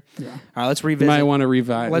transfer? Yeah. All right, let's revisit. You might want to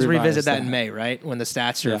revise that in May, right? When the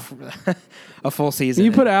stats are a full season.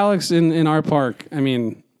 You put Alex in our park.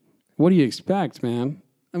 What do you expect, man?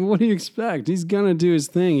 What do you expect? He's going to do his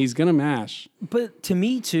thing. He's going to mash. But to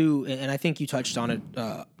me, too, and I think you touched on it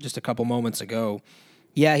just a couple moments ago,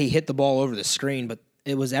 yeah, he hit the ball over the screen, but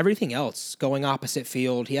it was everything else going opposite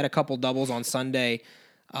field. He had a couple doubles on Sunday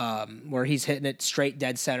where he's hitting it straight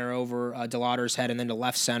dead center over DeLauder's head and then to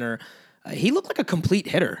left center. He looked like a complete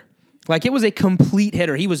hitter. It was a complete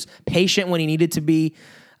hitter. He was patient when he needed to be.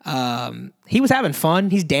 He was having fun.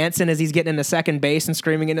 He's dancing as he's getting into second base and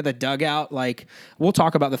screaming into the dugout. We'll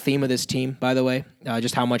talk about the theme of this team, by the way,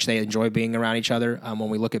 just how much they enjoy being around each other when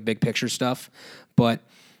we look at big picture stuff. But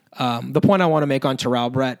the point I want to make on Terrell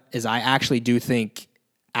Brett is I actually do think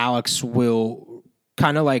Alex will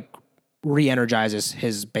kind of re-energize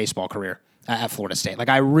his baseball career at Florida State.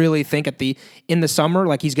 I really think in the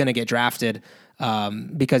summer, he's going to get drafted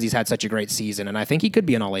because he's had such a great season, and I think he could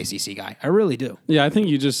be an all-ACC guy. I really do. Yeah, I think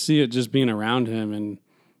you just see it just being around him, and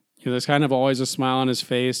there's kind of always a smile on his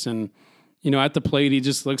face, and at the plate he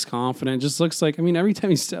just looks confident. Just looks like every time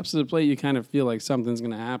he steps to the plate, you kind of feel like something's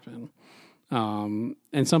going to happen,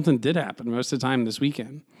 and something did happen most of the time this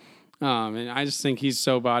weekend. And I just think he's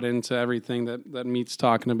so bought into everything that Meat's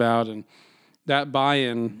talking about, and that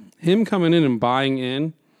buy-in, him coming in and buying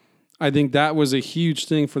in. I think that was a huge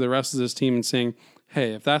thing for the rest of this team and saying,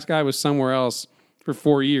 hey, if that guy was somewhere else for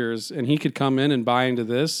 4 years and he could come in and buy into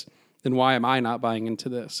this, then why am I not buying into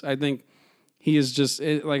this? I think he is just,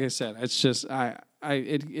 like I said, it's just,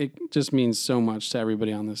 it just means so much to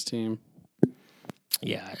everybody on this team.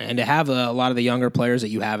 Yeah, and to have a lot of the younger players that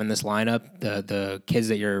you have in this lineup, the kids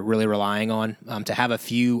that you're really relying on, to have a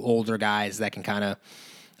few older guys that can kind of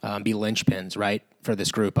be linchpins, right, for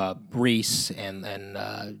this group, Reese and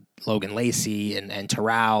Logan Lacey and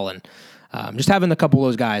Terrell, and just having a couple of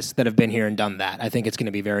those guys that have been here and done that, I think it's going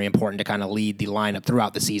to be very important to kind of lead the lineup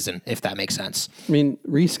throughout the season, if that makes sense.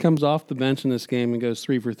 Reese comes off the bench in this game and goes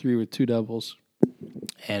 3 for 3 with 2 doubles.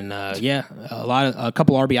 And a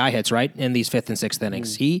couple RBI hits, right, in these 5th and 6th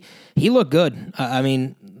innings. He looked good.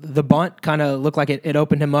 The bunt kind of looked like it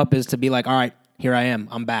opened him up as to be like, all right, here I am,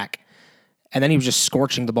 I'm back. And then he was just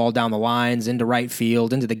scorching the ball down the lines, into right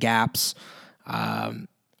field, into the gaps. And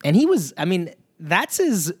he was, that's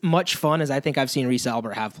as much fun as I think I've seen Reese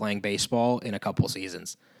Albert have playing baseball in a couple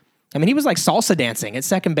seasons. He was like salsa dancing at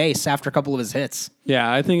second base after a couple of his hits.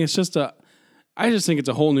 Yeah, I think it's just I just think it's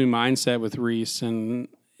a whole new mindset with Reese, and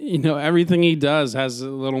everything he does has a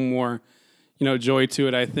little more, joy to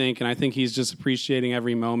it, I think, and I think he's just appreciating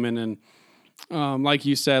every moment. And like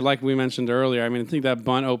you said, like we mentioned earlier, I think that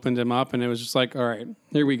bunt opened him up, and it was just like, all right,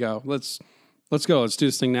 here we go, let's go, let's do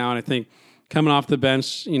this thing now. And I think coming off the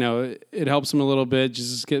bench, it helps him a little bit,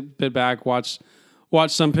 just get a bit back, watch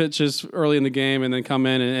some pitches early in the game, and then come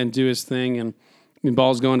in and do his thing. And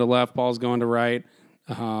ball's going to left, ball's going to right.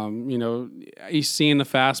 He's seeing the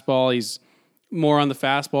fastball. He's more on the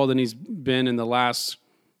fastball than he's been in the last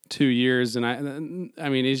 2 years, and I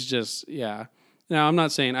mean, he's just Now, I'm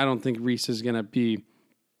not saying I don't think Reese is going to be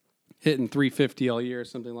hitting 350 all year or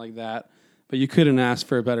something like that, but you couldn't ask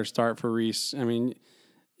for a better start for Reese. I mean,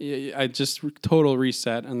 I just total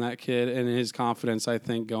reset on that kid and his confidence, I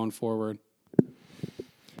think, going forward.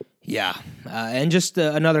 Yeah, and just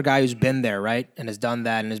another guy who's been there, right, and has done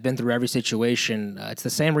that and has been through every situation. It's the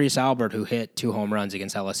same Reese Albert who hit 2 home runs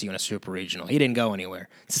against LSU in a super regional. He didn't go anywhere.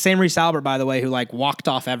 It's the same Reese Albert, by the way, who walked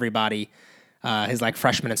off everybody his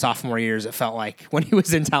freshman and sophomore years. It felt like when he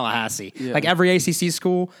was in Tallahassee, every ACC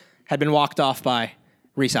school had been walked off by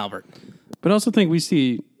Reese Albert. But I also think we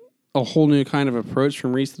see a whole new kind of approach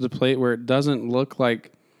from Reese to the plate where it doesn't look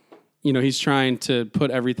like, he's trying to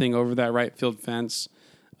put everything over that right field fence.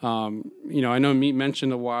 I know Meat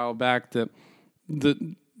mentioned a while back that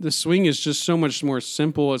the swing is just so much more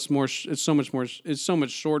simple. It's so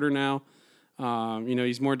much shorter now.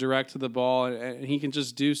 He's more direct to the ball, and he can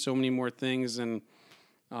just do so many more things. And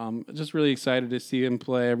just really excited to see him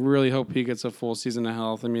play. I really hope he gets a full season of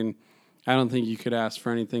health. I mean, I don't think you could ask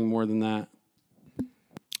for anything more than that.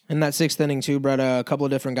 In that 6th inning, too, Brett, a couple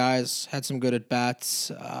of different guys had some good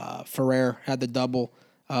at-bats. Ferrer had the double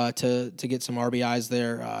to get some RBIs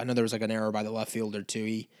there. I know there was an error by the left fielder,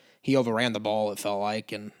 too. He overran the ball, it felt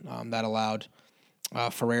like, and that allowed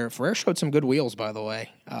Ferrer. Ferrer showed some good wheels, by the way,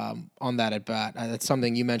 on that at-bat. That's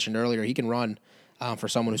something you mentioned earlier. He can run for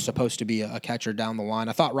someone who's supposed to be a catcher down the line.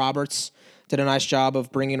 I thought Roberts did a nice job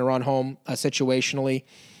of bringing a run home situationally.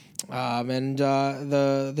 And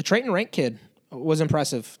the Trayton Rank kid was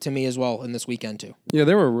impressive to me as well in this weekend, too. Yeah,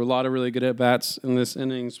 there were a lot of really good at-bats in this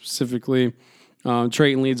inning specifically.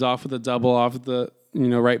 Trayton leads off with a double off the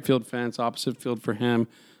right field fence, opposite field for him.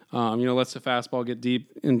 Lets the fastball get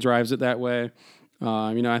deep and drives it that way.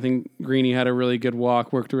 I think Greeny had a really good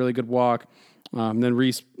walk, worked a really good walk. Then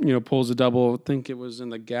Reese, pulls a double. I think it was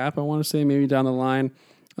in the gap, I want to say, maybe down the line.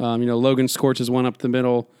 Logan scorches one up the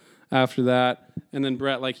middle after that. And then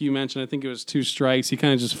Brett, like you mentioned, I think it was 2 strikes. He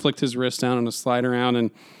kind of just flicked his wrist down on a slide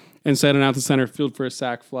around and set it out to center field for a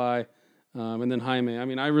sac fly. And then Jaime. I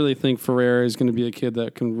mean, I really think Ferrer is going to be a kid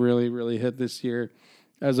that can really, really hit this year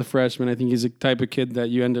as a freshman. I think he's a type of kid that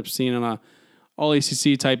you end up seeing on a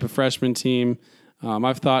all-ACC type of freshman team.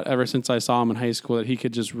 I've thought ever since I saw him in high school that he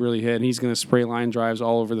could just really hit, and he's going to spray line drives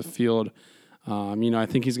all over the field. I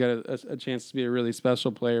think he's got a chance to be a really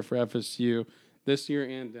special player for FSU this year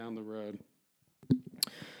and down the road.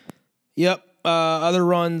 Yep. Other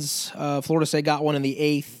runs, Florida State got one in the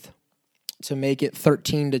 8th to make it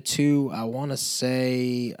 13-2. I want to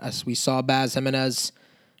say, as we saw Baz Jimenez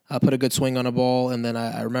put a good swing on a ball, and then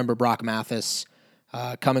I remember Brock Mathis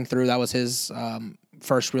coming through. That was his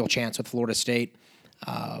first real chance with Florida State,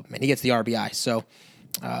 and he gets the RBI. So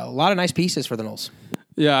a lot of nice pieces for the Noles.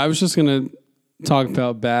 Yeah, I was just going to talk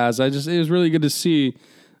about Baz. It was really good to see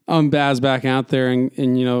Baz back out there,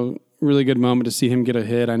 and really good moment to see him get a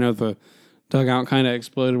hit. I know the dugout kind of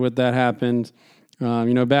exploded when that happened.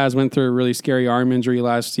 Baz went through a really scary arm injury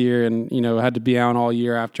last year and, had to be out all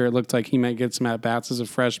year after. It looked like he might get some at-bats as a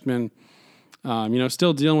freshman.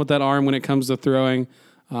 Still dealing with that arm when it comes to throwing.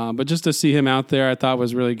 But just to see him out there, I thought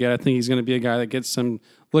was really good. I think he's going to be a guy that gets some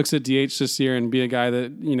looks at DH this year and be a guy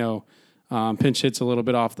that, pinch hits a little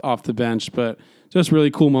bit off the bench. But just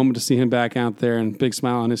really cool moment to see him back out there and big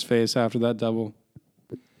smile on his face after that double.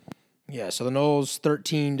 Yeah, so the Noles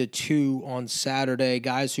 13-2 on Saturday.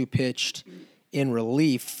 Guys who pitched in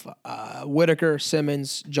relief: Whitaker,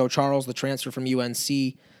 Simmons, Joe Charles, the transfer from UNC,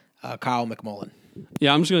 Kyle McMullen.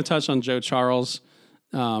 Yeah, I'm just going to touch on Joe Charles.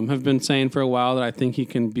 Have been saying for a while that I think he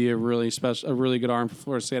can be a really good arm for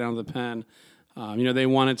Florida State out of the pen. They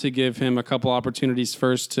wanted to give him a couple opportunities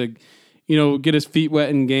first to, get his feet wet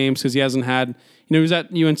in games because he hasn't had. He was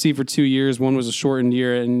at UNC for 2 years. One was a shortened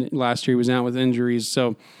year, and last year he was out with injuries.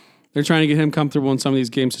 So they're trying to get him comfortable in some of these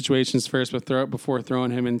game situations first, before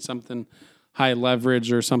throwing him in something high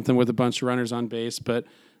leverage or something with a bunch of runners on base. But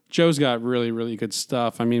Joe's got really, really good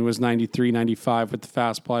stuff. I mean, it was 93, 95 with the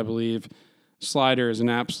fastball, I believe. Slider is an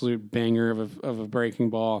absolute banger of a breaking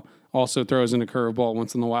ball. Also throws in a curveball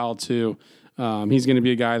once in a while, too. He's going to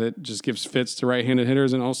be a guy that just gives fits to right-handed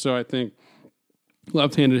hitters, and also, I think,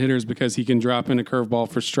 left-handed hitters because he can drop in a curveball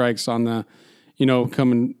for strikes on the,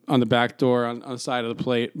 coming on the back door on the side of the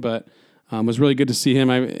plate. But it was really good to see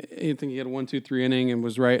him. I think he had a 1-2-3 inning and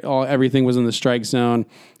was right. Everything was in the strike zone,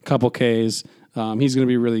 a couple Ks. He's going to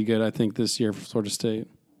be really good, I think, this year for Florida State.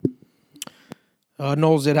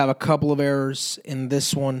 Noles did have a couple of errors in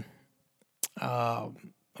this one. I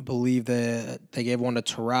believe that they gave one to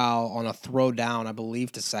Terrell on a throw down, I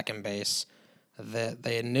believe, to second base that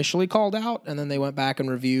they initially called out, and then they went back and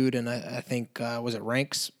reviewed, and I think, was it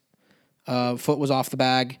Ranks foot was off the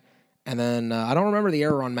bag. And then I don't remember the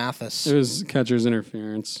error on Mathis. It was catcher's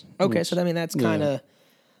interference. Okay, so I mean that's kind of,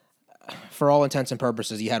 for all intents and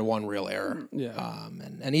purposes, he had one real error. Yeah.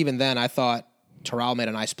 And even then, I thought Terrell made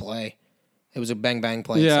a nice play. It was a bang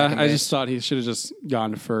play. Yeah, at second I base. just thought he should have just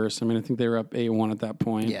gone to first. I mean, I think they were up 8-1 at that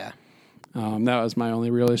point. Yeah. That was my only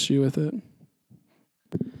real issue with it.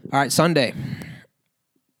 All right, Sunday.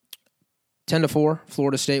 10-4,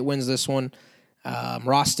 Florida State wins this one.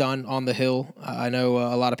 Ross Dunn on the hill. I know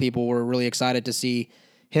a lot of people were really excited to see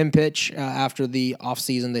him pitch after the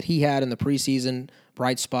offseason that he had in the preseason.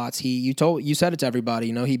 Bright spots. You said it to everybody.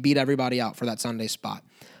 You know, he beat everybody out for that Sunday spot.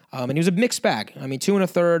 And he was a mixed bag. I mean, 2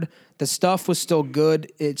 1/3. The stuff was still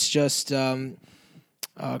good. It's just a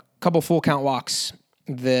couple full count walks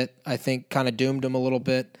that I think kind of doomed him a little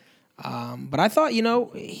bit. But I thought,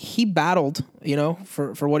 he battled,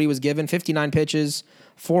 for what he was given. 59 pitches,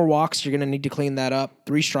 4 walks. You're going to need to clean that up.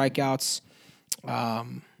 3 strikeouts.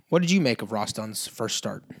 What did you make of Ross Dunn's first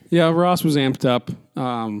start? Yeah, Ross was amped up.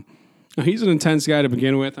 He's an intense guy to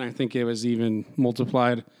begin with, and I think it was even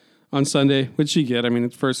multiplied on Sunday, which you get. I mean,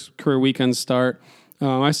 it's first career weekend start.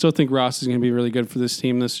 I still think Ross is going to be really good for this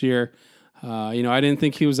team this year. I didn't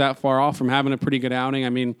think he was that far off from having a pretty good outing. I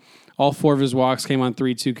mean, all 4 of his walks came on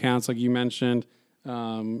 3-2 counts, like you mentioned.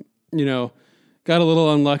 Got a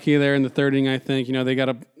little unlucky there in the third inning, I think. They got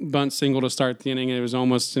a bunt single to start the inning, and it was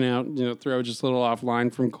almost an out, throw just a little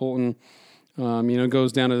offline from Colton.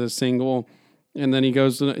 Goes down to the single, and then he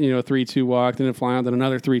goes to, 3-2 walk, then a fly out, then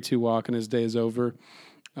another 3-2 walk, and his day is over.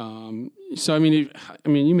 You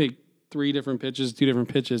make 3 different pitches, 2 different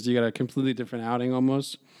pitches, you got a completely different outing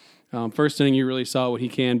almost. First inning, you really saw what he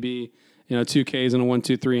can be. 2 Ks in a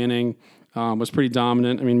 1-2-3 inning. Was pretty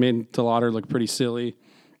dominant. I mean, made DeLauder look pretty silly.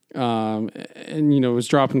 Was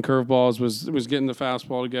dropping curveballs, was getting the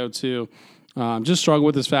fastball to go too. Just struggled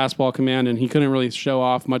with his fastball command, and he couldn't really show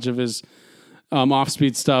off much of his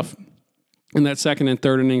off-speed stuff in that second and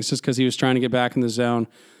third innings just because he was trying to get back in the zone.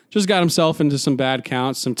 Just got himself into some bad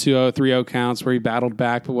counts, some 2-0, 3-0 counts where he battled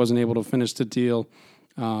back but wasn't able to finish the deal.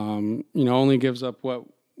 Only gives up, 1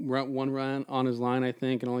 run on his line, I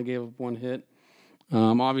think, and only gave up 1 hit.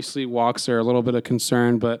 Obviously, walks are a little bit of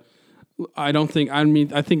concern, but I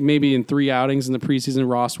think maybe in 3 outings in the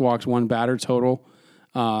preseason, Ross walked 1 batter total.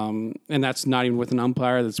 And that's not even with an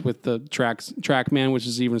umpire. That's with the track man, which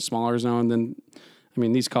is even a smaller zone than,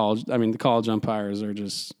 the college umpires are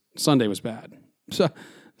just, Sunday was bad. So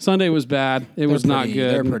Sunday was bad. It not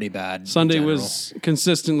good. They're pretty bad. Sunday was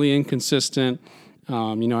consistently inconsistent.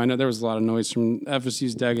 I know there was a lot of noise from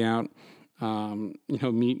FSU's dugout.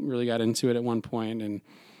 Meat really got into it at one point,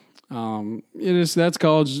 and that's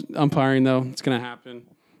college umpiring, though. It's going to happen.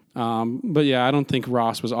 But yeah, I don't think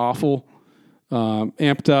Ross was awful.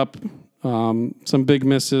 Amped up, some big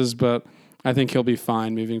misses, but I think he'll be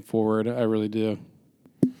fine moving forward. I really do.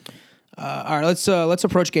 All right, let's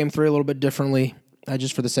approach Game 3 a little bit differently,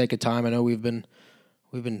 just for the sake of time. I know we've been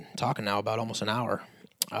talking now about almost an hour.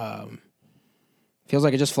 Feels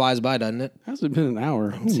like it just flies by, doesn't it? Has it been an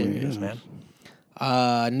hour? I'm serious, man.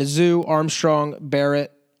 Nizu, Armstrong,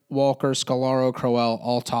 Barrett, Walker, Scalaro, Crowell,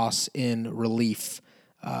 all toss in relief.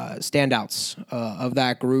 Standouts of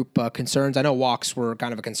that group. Concerns. I know walks were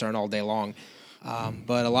kind of a concern all day long,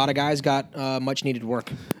 but a lot of guys got much needed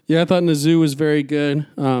work. Yeah, I thought Nizu was very good.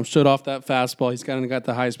 Showed off that fastball. He's kind of got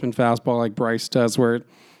the high spin fastball like Bryce does, where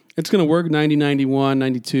it's going to work 90, 91,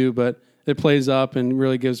 92, but it plays up and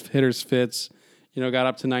really gives hitters fits. Got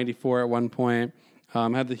up to 94 at one point.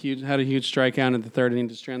 Had a huge strikeout in the third inning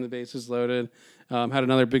to strand the bases loaded. Had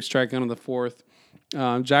another big strikeout in the fourth.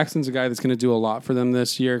 Jackson's a guy that's going to do a lot for them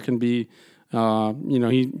this year. Can be,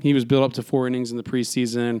 he was built up to 4 innings in the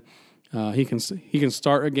preseason. He can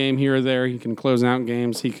start a game here or there. He can close out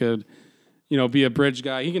games. He could, be a bridge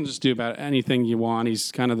guy. He can just do about anything you want.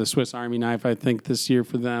 He's kind of the Swiss Army knife, I think, this year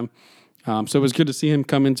for them. So it was good to see him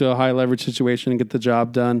come into a high leverage situation and get the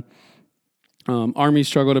job done. Army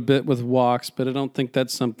struggled a bit with walks, but I don't think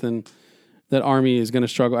that's something that Army is going to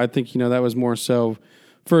struggle. I think, that was more so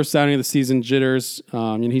first outing of the season jitters.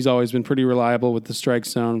 He's always been pretty reliable with the strike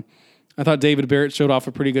zone. I thought David Barrett showed off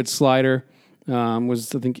a pretty good slider.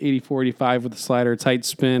 Was, I think, 84, 85 with the slider, tight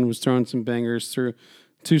spin, was throwing some bangers through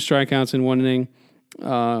 2 strikeouts in 1 inning.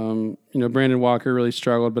 Brandon Walker really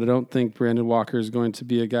struggled, but I don't think Brandon Walker is going to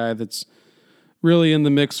be a guy that's really in the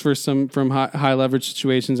mix for some from high leverage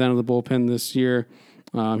situations out of the bullpen this year.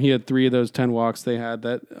 He had 3 of those 10 walks they had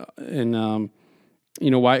that, and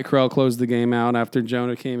Wyatt Krell closed the game out after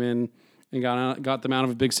Jonah came in and got them out of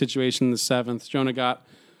a big situation in the 7th. Jonah got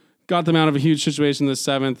them out of a huge situation in the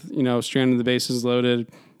 7th. Stranded the bases loaded.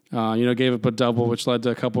 Gave up a double, which led to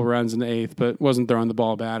a couple runs in the eighth, but wasn't throwing the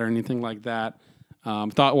ball bad or anything like that.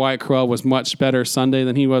 Thought Wyatt Crowell was much better Sunday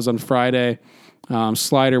than he was on Friday.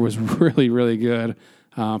 Slider was really, really good.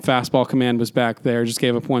 Fastball command was back there. Just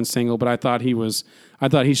gave up one single, but I thought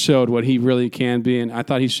he showed what he really can be, and I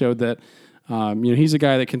thought he showed that. He's a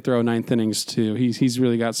guy that can throw ninth innings too. He's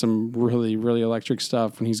really got some really, really electric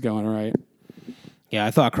stuff when he's going right. Yeah,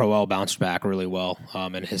 I thought Crowell bounced back really well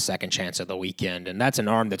in his second chance of the weekend, and that's an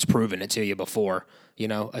arm that's proven it to you before,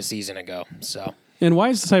 a season ago. So. And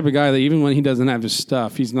White's the type of guy that even when he doesn't have his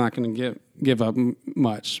stuff, he's not going to give up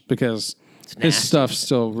much because his stuff's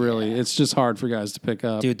still really, it's just hard for guys to pick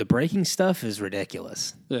up. Dude, the breaking stuff is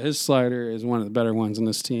ridiculous. Yeah, his slider is one of the better ones in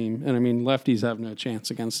this team. And, lefties have no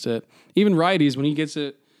chance against it. Even righties, when he gets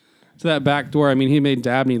it to that back door, he made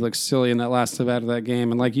Dabney look silly in that last at bat of that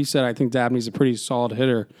game. And like you said, I think Dabney's a pretty solid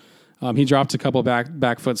hitter. He dropped a couple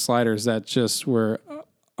back foot sliders that just were,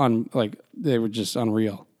 they were just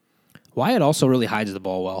unreal. Wyatt also really hides the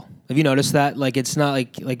ball well. Have you noticed that? It's not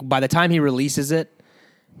like by the time he releases it,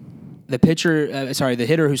 the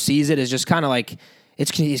hitter who sees it is just kind of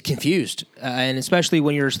he's confused. And especially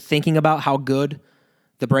when you're thinking about how good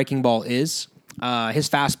the breaking ball is, his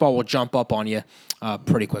fastball will jump up on you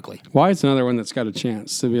pretty quickly. Wyatt's another one that's got a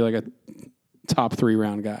chance to be like a top 3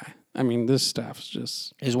 round guy. This stuff's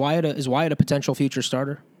just... Is Wyatt a potential future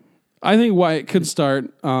starter? I think Wyatt could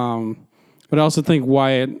start, but I also think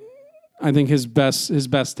I think his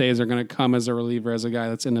best days are going to come as a reliever, as a guy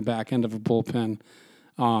that's in the back end of a bullpen.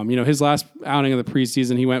 His last outing of the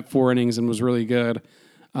preseason, he went 4 innings and was really good.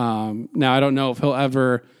 Now I don't know if he'll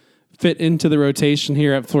ever fit into the rotation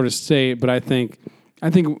here at Florida State, but I think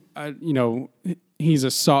he's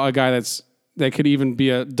a guy that could even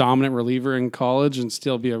be a dominant reliever in college and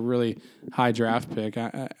still be a really high draft pick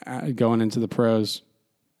going into the pros.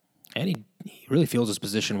 And he really feels his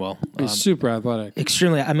position well. He's super athletic.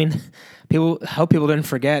 Extremely. People didn't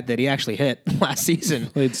forget that he actually hit last season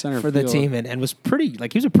Played center for the team and was he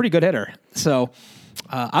was a pretty good hitter. So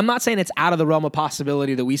I'm not saying it's out of the realm of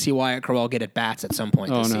possibility that we see Wyatt Crowell get at bats at some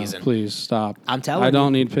point this season. Please stop. I'm telling you. I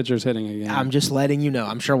don't need pitchers hitting again. I'm just letting you know.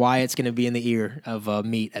 I'm sure Wyatt's going to be in the ear of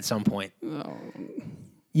Meat at some point. Oh.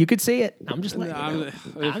 You could see it. I'm just letting you know.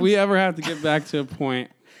 If we ever have to get back to a point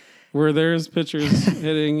where there's pitchers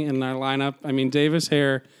hitting in our lineup. Davis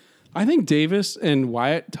Hare. I think Davis and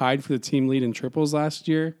Wyatt tied for the team lead in triples last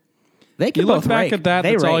year. They can both look back at that.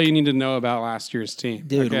 That's all you need to know about last year's team.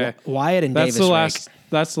 Dude, okay? Wyatt and Davis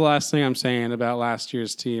That's the last thing I'm saying about last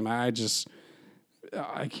year's team. I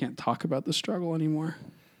can't talk about the struggle anymore.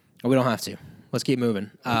 We don't have to. Let's keep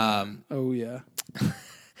moving. Oh, yeah.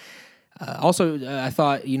 I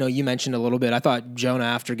thought, you mentioned a little bit, I thought Jonah,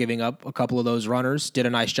 after giving up a couple of those runners, did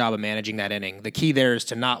a nice job of managing that inning. The key there is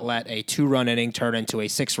to not let a 2-run inning turn into a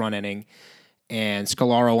 6-run inning. And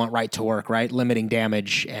Scolaro went right to work, right? Limiting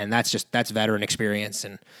damage. And that's veteran experience.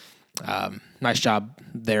 And nice job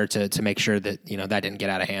there to make sure that, that didn't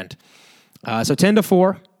get out of hand. So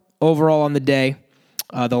 10-4 overall on the day.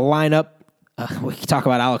 The lineup, we can talk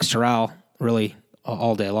about Alex Terrell really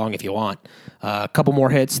all day long if you want. A couple more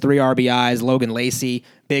hits, 3 RBIs, Logan Lacey,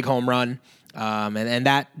 big home run. And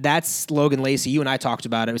that's Logan Lacey. You and I talked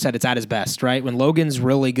about it. We said it's at his best, right? When Logan's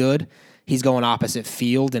really good, he's going opposite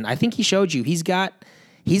field. And I think he showed you he's got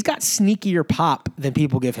sneakier pop than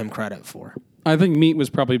people give him credit for. I think Meat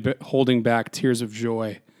was probably holding back tears of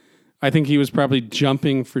joy. I think he was probably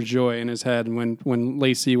jumping for joy in his head when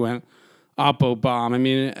Lacey went oppo bomb.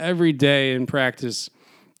 Every day in practice,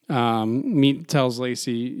 Meat tells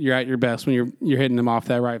Lacey, you're at your best when you're hitting them off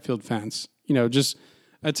that right field fence. Just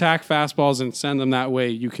attack fastballs and send them that way.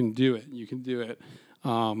 You can do it.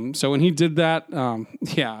 So when he did that,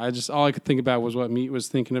 all I could think about was what Meat was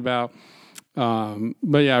thinking about.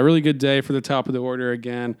 But yeah, really good day for the top of the order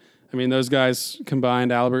again. Those guys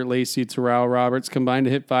combined, Albert, Lacey, Terrell, Roberts, combined to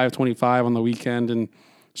hit .525 on the weekend and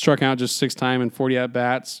struck out just 6 times and 40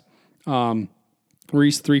 at-bats.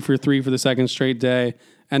 Reese 3 for 3 for the second straight day.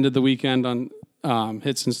 Ended the weekend on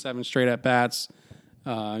hits and 7 straight at-bats.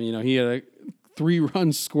 He had 3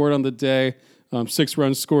 runs scored on the day, 6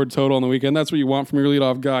 runs scored total on the weekend. That's what you want from your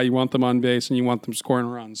leadoff guy. You want them on base, and you want them scoring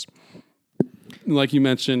runs. Like you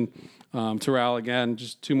mentioned, Terrell, again,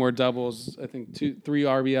 just 2 more doubles, I think 3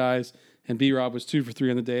 RBIs, and B-Rob was 2 for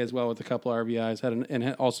 3 on the day as well with a couple RBIs,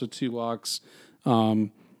 and also 2 walks.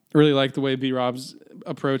 Really like the way B-Rob's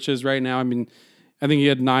approach is right now. I think he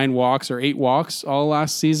had 9 walks or 8 walks all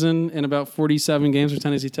last season in about 47 games for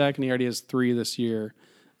Tennessee Tech, and he already has 3 this year.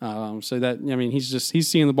 So that, he's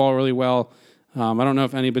seeing the ball really well. I don't know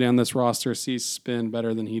if anybody on this roster sees spin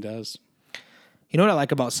better than he does. You know what I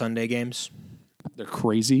like about Sunday games? they're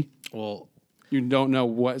crazy. Well, You don't know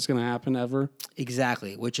what's going to happen ever.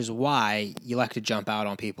 exactly, which is why you like to jump out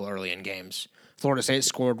on people early in games. Florida State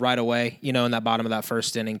scored right away, in that bottom of that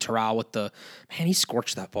first inning. Terrell with he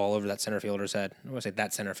scorched that ball over that center fielder's head. I want to say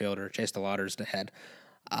that center fielder, Chase DeLauder's head.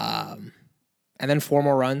 And then 4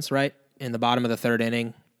 more runs, right, in the bottom of the third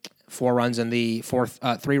inning. 4 runs in the fourth,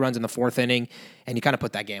 3 runs in the fourth inning, and you kind of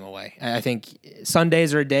put that game away. I think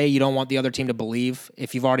Sundays are a day you don't want the other team to believe.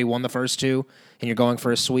 If you've already won the first 2 and you're going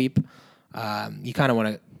for a sweep, you kind of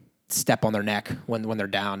want to step on their neck when they're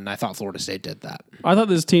down, and I thought Florida State did that. I thought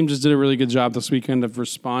this team just did a really good job this weekend of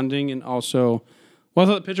responding, and also, I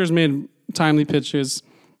thought the pitchers made timely pitches,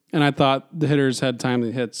 and I thought the hitters had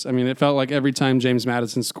timely hits. I mean, it felt like every time James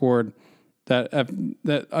Madison scored, that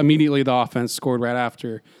immediately the offense scored right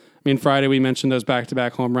after. I mean, Friday we mentioned those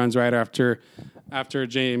back-to-back home runs right after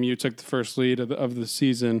JMU took the first lead of the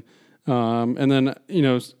season. And then,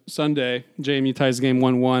 Sunday, JMU ties the game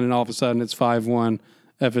 1-1, and all of a sudden it's 5-1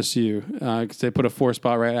 FSU because they put a 4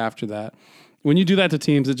 spot right after that. When you do that to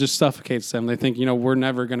teams, it just suffocates them. They think, we're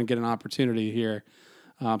never going to get an opportunity here.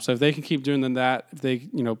 So if they can keep doing that, if they,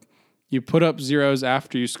 you put up zeros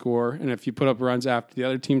after you score, and if you put up runs after the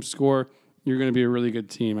other team score, you're going to be a really good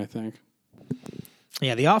team, I think.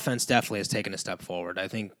 Yeah, the offense definitely has taken a step forward. I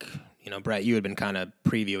think, Brett, you had been kind of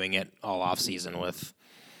previewing it all offseason with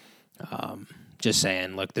just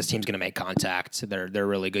saying, look, this team's going to make contact. They're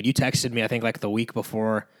really good. You texted me, I think, like the week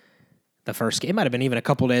before the first game. It might have been even a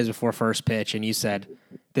couple days before first pitch, and you said,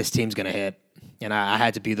 this team's going to hit. And I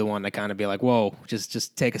had to be the one to kind of be like, whoa,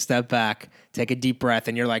 just take a step back, take a deep breath.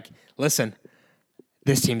 And you're like, listen,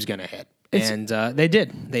 this team's going to hit. And they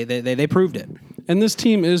did. They proved it. And this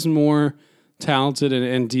team is more talented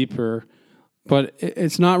and deeper, but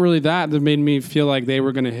it's not really that made me feel like they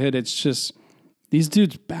were going to hit. It's just these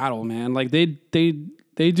dudes battle, man. Like they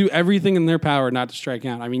do everything in their power not to strike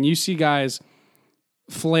out. I mean, you see guys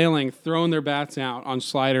flailing, throwing their bats out on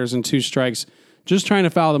sliders and 2 strikes, just trying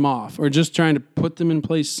to foul them off or just trying to put them in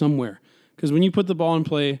place somewhere. Because when you put the ball in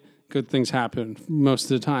play, good things happen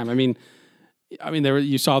most of the time. I mean,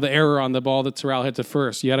 you saw the error on the ball that Terrell hit to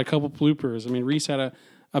first. You had a couple bloopers. I mean, Reese had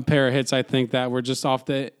a pair of hits, I think, that were just off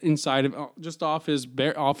the inside of, just off his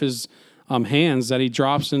hands that he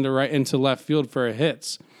drops into left field for a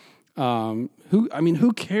hits.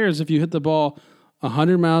 Who cares if you hit the ball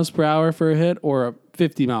 100 miles per hour for a hit or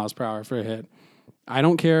 50 miles per hour for a hit? I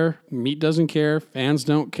don't care. Meat doesn't care. Fans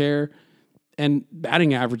don't care. And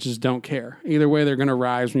batting averages don't care. Either way, they're going to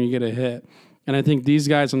rise when you get a hit. And I think these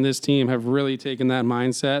guys on this team have really taken that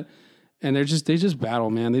mindset. And they just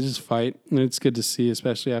battle, man. They just fight. And it's good to see,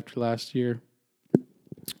 especially after last year.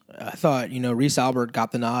 I thought, Reese Albert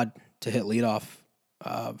got the nod to hit leadoff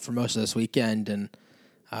for most of this weekend. And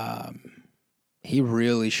he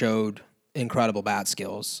really showed incredible bat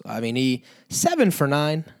skills. I mean, he 7 for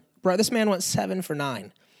 9. Bro, this man went 7 for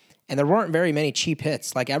 9. And there weren't very many cheap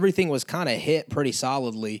hits. Like, everything was kind of hit pretty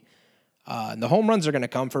solidly. And the home runs are going to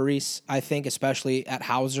come for Reese, I think, especially at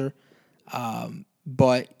Hauser.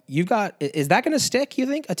 But is that going to stick, you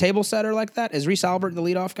think, a table setter like that? Is Reese Albert the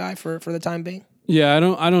leadoff guy for the time being? Yeah,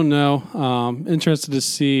 I don't know. Interested to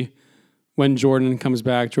see when Jordan comes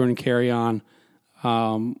back, Jordan Carry-On,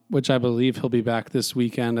 which I believe he'll be back this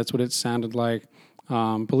weekend. That's what it sounded like.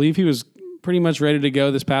 Believe he was pretty much ready to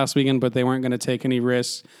go this past weekend, but they weren't going to take any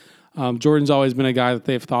risks. Jordan's always been a guy that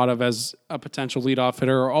they've thought of as a potential leadoff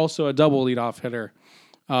hitter or also a double leadoff hitter.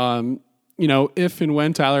 If and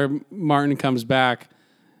when Tyler Martin comes back,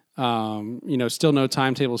 still no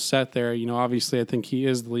timetable set there. Obviously I think he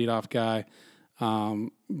is the leadoff guy.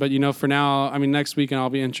 But for now, next weekend I'll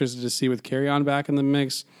be interested to see with Carry-On back in the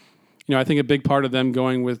mix. I think a big part of them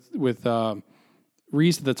going with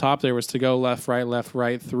Reese at the top there was to go left,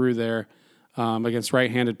 right through there against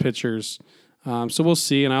right-handed pitchers. So we'll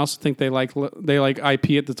see. And I also think they like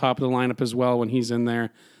IP at the top of the lineup as well when he's in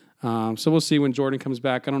there. So we'll see when Jordan comes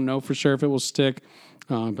back. I don't know for sure if it will stick.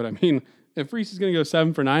 But if Reese is going to go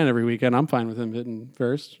 7 for 9 every weekend, I'm fine with him hitting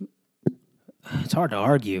first. It's hard to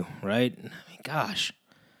argue, right? Gosh,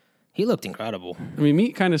 he looked incredible.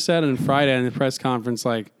 Meat kind of said on Friday in the press conference,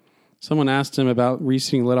 like, someone asked him about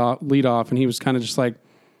Reese being lead off, and he was kind of just like,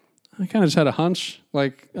 I kind of just had a hunch.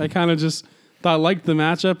 Like, I kind of just thought, liked the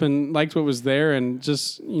matchup and liked what was there, and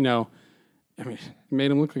just,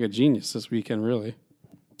 made him look like a genius this weekend, really.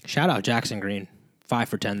 Shout out Jackson Green, 5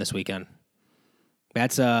 for 10 this weekend.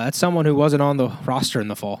 That's someone who wasn't on the roster in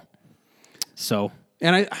the fall. So,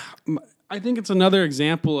 and I think it's another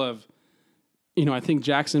example of, I think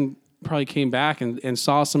Jackson probably came back and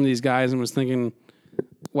saw some of these guys and was thinking,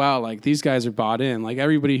 wow, like, these guys are bought in. Like,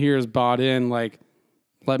 everybody here is bought in. Like,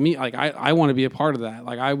 let me, like, I want to be a part of that.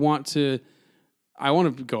 Like, I want to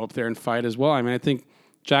go up there and fight as well. I mean, I think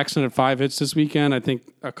Jackson had 5 hits this weekend. I think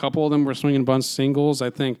a couple of them were swinging bunch singles.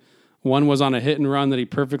 I think one was on a hit and run that he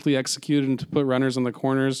perfectly executed to put runners on the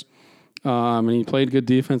corners. And he played good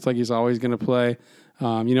defense like he's always going to play.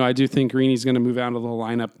 I do think Greeny's going to move out of the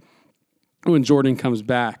lineup when Jordan comes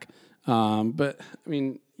back. But I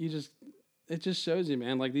mean, it just shows you,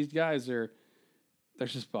 man. Like, these guys they're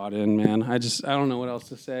just bought in, man. I don't know what else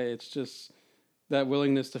to say. It's just that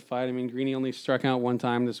willingness to fight. I mean, Greeny only struck out one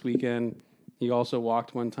time this weekend. He also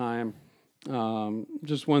walked one time.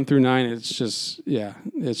 Just 1 through 9. It's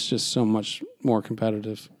just so much more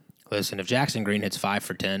competitive. Listen, if Jackson Green hits 5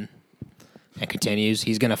 for 10 and continues,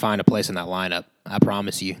 he's going to find a place in that lineup. I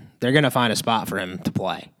promise you. They're going to find a spot for him to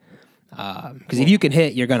play. Because if you can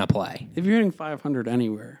hit, you're going to play. If you're hitting 500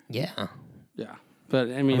 anywhere. Yeah. Yeah. But,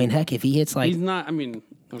 I mean, heck, if he hits he's not, I mean.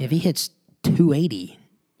 Okay. If he hits 280,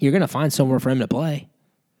 you're going to find somewhere for him to play.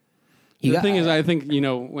 The thing is, I think,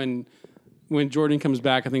 when Jordan comes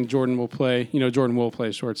back, I think Jordan will play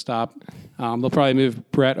shortstop. They'll probably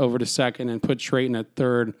move Brett over to second and put Trayton at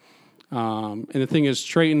third. And the thing is,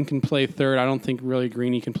 Trayton can play third. I don't think really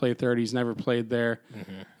Greeny can play third. He's never played there.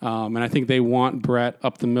 Mm-hmm. And I think they want Brett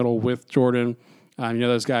up the middle with Jordan.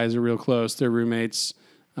 Those guys are real close. They're roommates.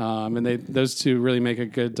 And those two really make a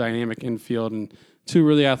good dynamic infield, and two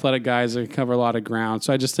really athletic guys that cover a lot of ground.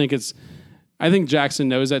 So I just think I think Jackson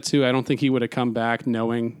knows that too. I don't think he would have come back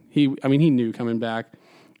knowing he knew coming back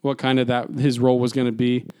what kind of that his role was going to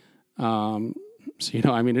be.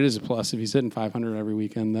 It is a plus if he's hitting 500 every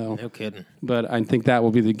weekend, though. No kidding. But I think that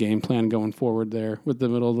will be the game plan going forward there with the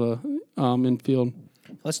middle of the infield.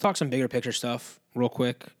 Let's talk some bigger picture stuff real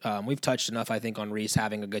quick. We've touched enough, I think, on Reese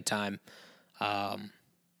having a good time.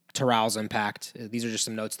 Terrell's impact. These are just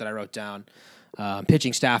some notes that I wrote down.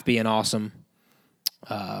 Pitching staff being awesome.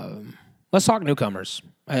 Let's talk newcomers.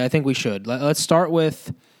 I think we should. Let's start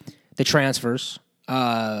with the transfers.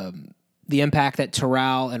 The impact that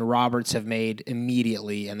Terrell and Roberts have made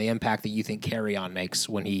immediately, and the impact that you think Carrion makes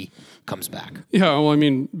when he comes back. Yeah, well,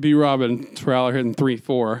 B-Rob and Terrell are hitting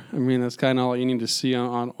 3-4. That's kind of all you need to see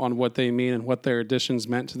on what they mean and what their additions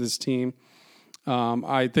meant to this team.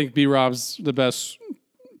 I think B-Rob's the best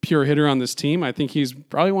pure hitter on this team. I think he's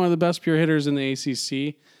probably one of the best pure hitters in the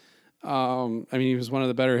ACC. He was one of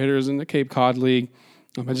the better hitters in the Cape Cod League.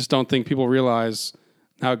 I just don't think people realize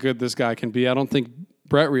how good this guy can be. I don't think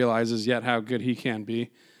Brett realizes yet how good he can be.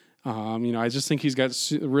 I just think he's got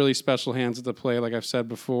really special hands at the plate, like I've said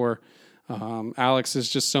before. Alex is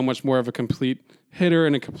just so much more of a complete hitter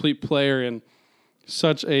and a complete player, and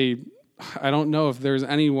I don't know if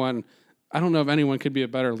anyone could be a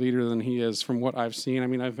better leader than he is from what I've seen.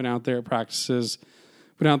 I've been out there at practices,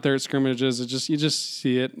 been out there at scrimmages. You just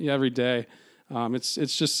see it every day. It's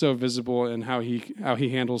just so visible in how he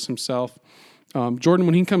handles himself. Jordan,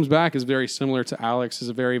 when he comes back, is very similar to Alex. Is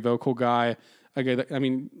a very vocal guy.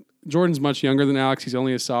 Jordan's much younger than Alex. He's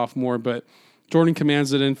only a sophomore, but Jordan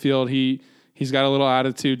commands it infield. He's got a little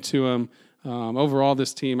attitude to him. Overall,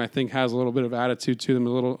 this team, I think, has a little bit of attitude to them, a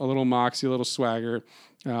little moxie, a little swagger.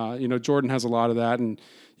 Jordan has a lot of that, and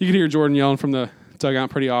you could hear Jordan yelling from the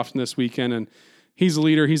dugout pretty often this weekend. And he's a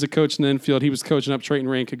leader. He's a coach in the infield. He was coaching up Trayton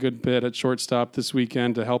Rank a good bit at shortstop this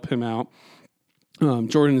weekend to help him out.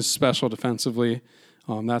 Jordan is special defensively.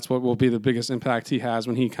 That's what will be the biggest impact he has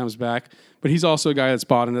when he comes back. But he's also a guy that's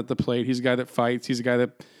bought in at the plate. He's a guy that fights. He's a guy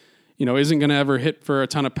that isn't going to ever hit for a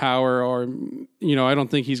ton of power, or I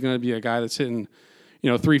don't think he's going to be a guy that's hitting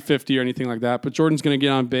 350 or anything like that. But Jordan's going to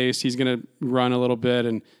get on base. He's going to run a little bit,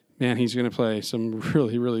 and man, he's going to play some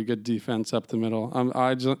really, really good defense up the middle.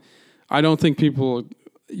 I don't think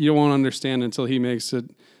you won't understand until he makes it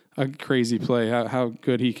a crazy play how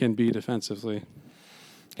good he can be defensively.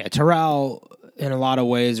 Yeah, Terrell, in a lot of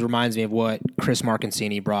ways, reminds me of what Chris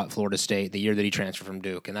Marcancini brought Florida State the year that he transferred from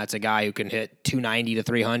Duke. And that's a guy who can hit 290 to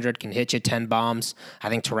 300, can hit you 10 bombs. I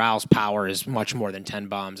think Terrell's power is much more than 10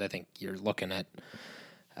 bombs. I think you're looking at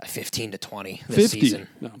 15 to 20 this 50. Season.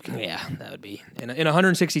 No, okay. Yeah, that would be in a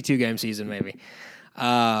 162-game season maybe.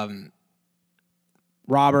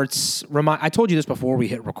 Roberts, I told you this before we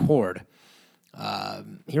hit record.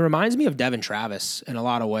 He reminds me of Devin Travis in a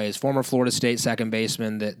lot of ways, former Florida State second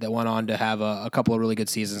baseman that went on to have a couple of really good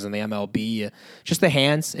seasons in the MLB. Just the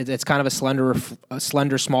hands, it's kind of a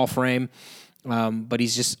slender, small frame, but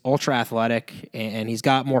he's just ultra athletic, and he's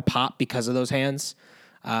got more pop because of those hands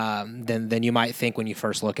than you might think when you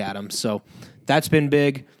first look at him. So that's been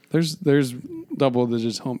big. There's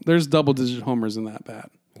double-digit homers in that bat.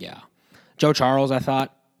 Yeah. Joe Charles, I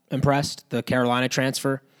thought, impressed, the Carolina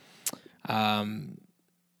transfer.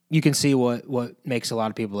 you can see what makes a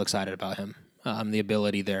lot of people excited about him. The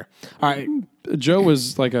ability there. All right, Joe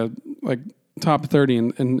was like top 30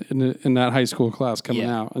 in that high school class coming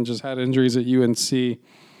out, and just had injuries at UNC, and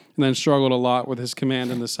then struggled a lot with his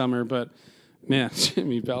command in the summer. But man,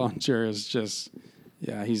 Jimmy Bellinger is just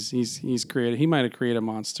he's created. He might have created a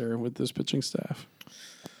monster with this pitching staff.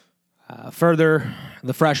 Further,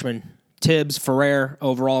 the freshman Tibbs, Ferrer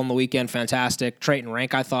overall on the weekend, fantastic. Trayton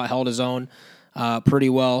Rank, I thought, held his own pretty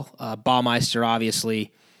well. Baumeister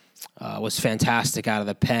obviously was fantastic out of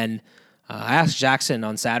the pen. I asked Jackson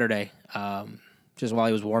on Saturday, just while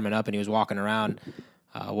he was warming up and he was walking around,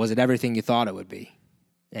 was it everything you thought it would be?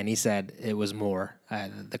 And he said it was more.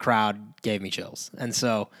 The crowd gave me chills. And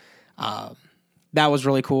so that was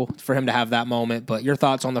really cool for him to have that moment. But your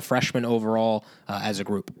thoughts on the freshmen overall as a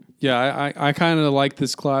group? Yeah, I kind of like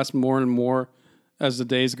this class more and more as the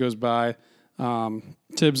days goes by.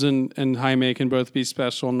 Tibbs and Jaime can both be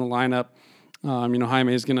special in the lineup.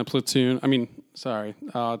 Jaime is going to platoon.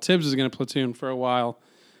 Tibbs is going to platoon for a while,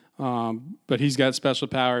 but he's got special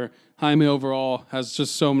power. Jaime overall has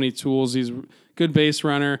just so many tools. He's a good base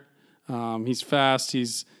runner. He's fast.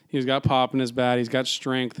 He's got pop in his bat. He's got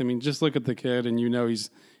strength. I mean, just look at the kid, and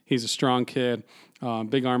he's a strong kid.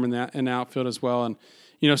 Big arm in the outfield as well, and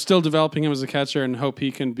still developing him as a catcher, and hope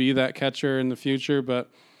he can be that catcher in the future.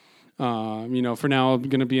 But for now, I'm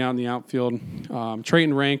going to be out in the outfield.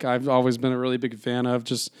 Trayton Rank, I've always been a really big fan of.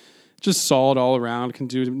 Just solid all around, can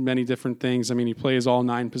do many different things. I mean, he plays all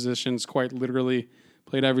 9 positions, quite literally.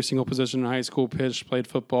 Played every single position in high school, pitched, played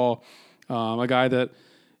football. A guy that,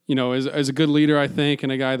 is a good leader, I think,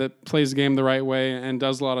 and a guy that plays the game the right way and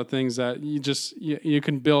does a lot of things that you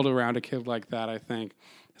can build around a kid like that, I think,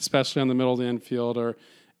 especially on the middle of the infield or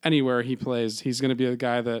anywhere he plays. He's going to be a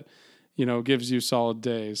guy that, gives you solid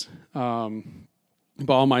days.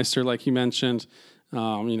 Ballmeister, like you mentioned,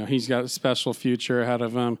 he's got a special future ahead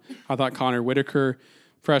of him. I thought Connor Whitaker,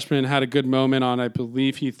 freshman, had a good moment on, I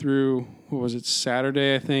believe he threw,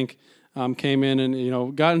 Saturday, I think, came in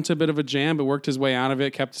and, got into a bit of a jam, but worked his way out of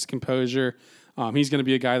it, kept his composure. He's going to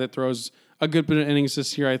be a guy that throws a good bit of innings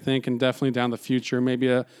this year, I think, and definitely down the future, maybe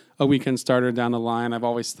a weekend starter down the line. I've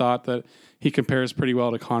always thought that he compares pretty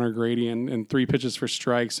well to Connor Grady and 3 pitches for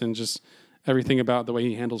strikes and just everything about the way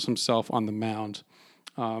he handles himself on the mound.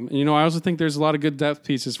 I also think there's a lot of good depth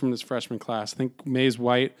pieces from this freshman class. I think Mays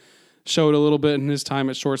White showed a little bit in his time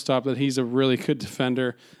at shortstop that he's a really good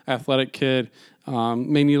defender, athletic kid.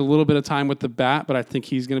 May need a little bit of time with the bat, but I think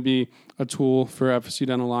he's going to be a tool for FSU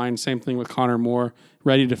down the line. Same thing with Connor Moore,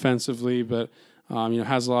 ready defensively, but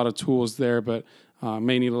has a lot of tools there, but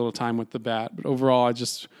may need a little time with the bat. But overall,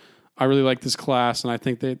 I really like this class, and I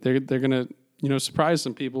think they're going to surprise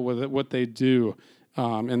some people with what they do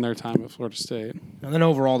in their time at Florida State. And then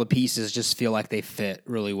overall, the pieces just feel like they fit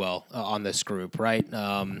really well on this group, right?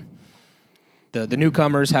 The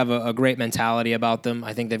newcomers have a great mentality about them.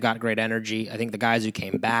 I think they've got great energy. I think the guys who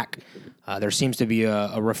came back, there seems to be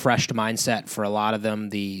a refreshed mindset for a lot of them.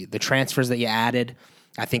 The transfers that you added,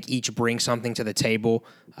 I think each bring something to the table.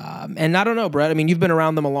 And I don't know, Brett. I mean, you've been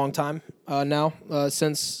around them a long time now,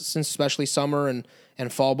 since especially summer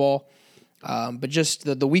and fall ball. But just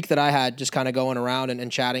the week that I had, just kind of going around and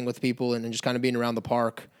chatting with people and just kind of being around the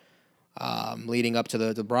park, leading up to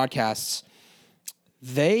the broadcasts,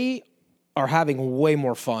 they are having way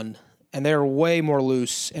more fun and they're way more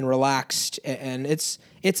loose and relaxed. And it's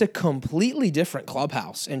a completely different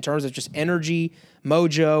clubhouse in terms of just energy,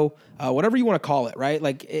 mojo, whatever you want to call it, right?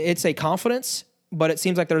 Like it's a confidence, but it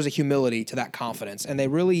seems like there's a humility to that confidence. And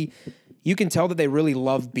you can tell that they really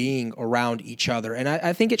love being around each other. And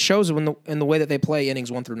I think it shows in the way that they play innings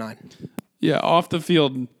 1 through 9. Yeah, off the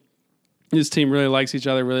field, this team really likes each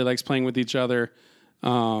other, really likes playing with each other,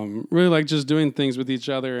 really like just doing things with each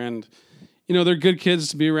other. And, they're good kids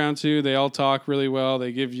to be around too. They all talk really well.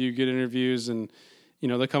 They give you good interviews and,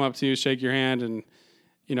 they come up to you, shake your hand. And,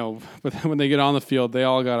 but when they get on the field, they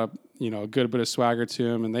all got a good bit of swagger to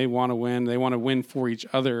them and they want to win. They want to win for each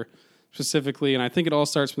other specifically. And I think it all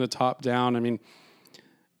starts from the top down. I mean,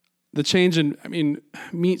 the change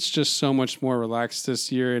Meat's just so much more relaxed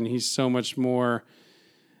this year and he's so much more,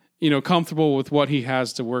 comfortable with what he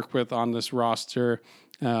has to work with on this roster.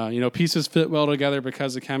 Pieces fit well together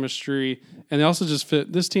because of chemistry, and they also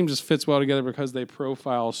this team just fits well together because they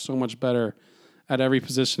profile so much better at every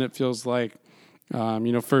position. It feels like,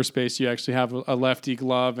 first base, you actually have a lefty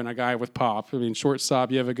glove and a guy with pop. I mean,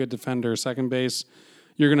 shortstop, you have a good defender. Second base,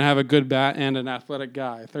 you're going to have a good bat and an athletic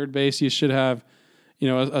guy. Third base, you should have,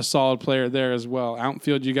 a solid player there as well.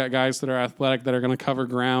 Outfield, you got guys that are athletic that are going to cover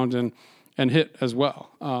ground and hit as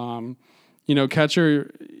well.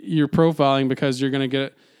 Catcher, you're profiling because you're going to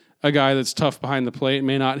get a guy that's tough behind the plate,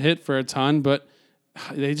 may not hit for a ton, but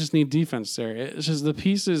they just need defense there. It's just the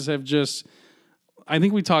pieces have just. I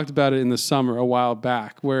think we talked about it in the summer a while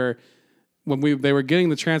back, where when they were getting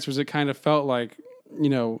the transfers, it kind of felt like,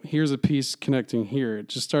 here's a piece connecting here. It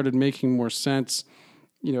just started making more sense.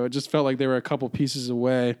 It just felt like they were a couple pieces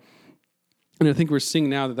away. And I think we're seeing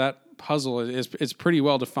now that puzzle is pretty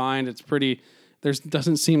well defined. It's pretty.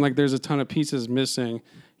 Doesn't seem like there's a ton of pieces missing.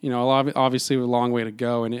 Obviously a long way to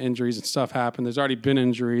go, and injuries and stuff happen. There's already been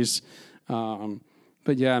injuries.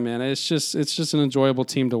 But yeah, man, it's just an enjoyable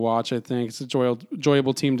team to watch. I think it's an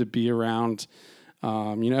enjoyable team to be around.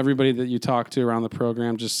 Everybody that you talk to around the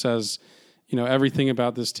program just says, everything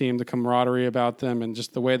about this team, the camaraderie about them, and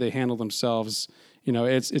just the way they handle themselves.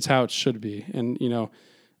 It's how it should be. And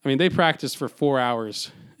they practice for 4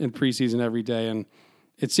 hours in preseason every day, and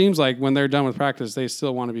it seems like when they're done with practice, they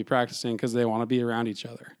still want to be practicing because they want to be around each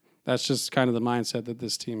other. That's just kind of the mindset that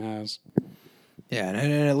this team has. Yeah,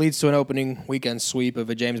 and it leads to an opening weekend sweep of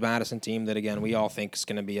a James Madison team that, again, we all think is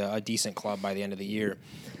going to be a decent club by the end of the year.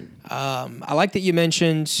 I like that you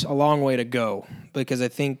mentioned a long way to go, because I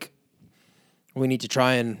think we need to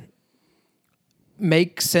try and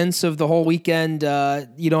make sense of the whole weekend.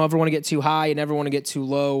 You don't ever want to get too high and never want to get too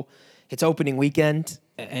low. It's opening weekend,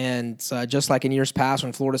 and just like in years past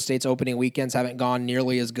when Florida State's opening weekends haven't gone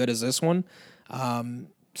nearly as good as this one,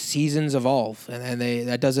 seasons evolve, and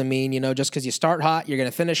that doesn't mean, just because you start hot, you're going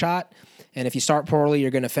to finish hot, and if you start poorly,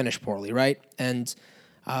 you're going to finish poorly, right? And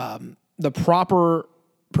the proper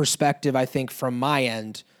perspective, I think, from my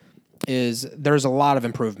end, is there's a lot of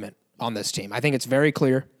improvement on this team. I think it's very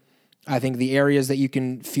clear. I think the areas that you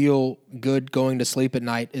can feel good going to sleep at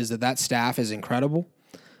night is that staff is incredible.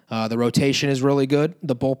 The rotation is really good.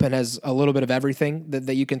 The bullpen has a little bit of everything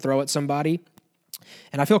that you can throw at somebody.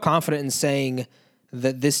 And I feel confident in saying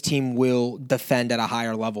that this team will defend at a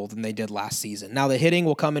higher level than they did last season. Now, the hitting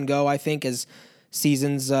will come and go, I think, as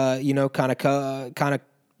seasons, kind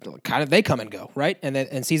of they come and go, right?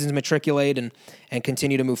 And seasons matriculate and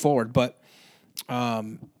continue to move forward. But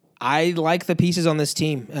I like the pieces on this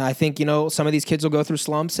team. And I think, some of these kids will go through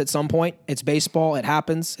slumps at some point. It's baseball. It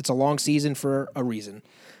happens. It's a long season for a reason.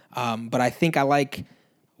 But I think I like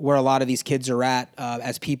where a lot of these kids are at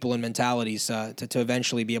as people and mentalities to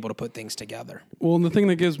eventually be able to put things together. Well, and the thing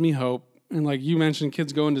that gives me hope, and like you mentioned,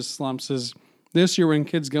 kids go into slumps, is this year when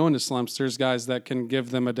kids go into slumps, there's guys that can give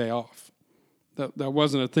them a day off. That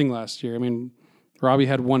wasn't a thing last year. Robbie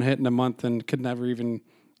had one hit in a month and could never even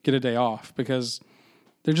get a day off because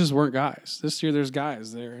there just weren't guys. This year there's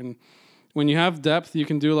guys there. And when you have depth, you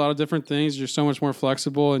can do a lot of different things. You're so much more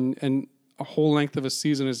flexible, and a whole length of a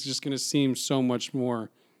season is just going to seem so much more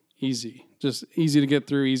easy. Just easy to get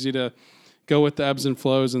through, easy to go with the ebbs and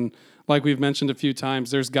flows. And like we've mentioned a few times,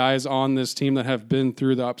 there's guys on this team that have been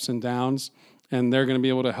through the ups and downs, and they're going to be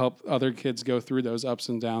able to help other kids go through those ups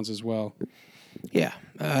and downs as well. Yeah.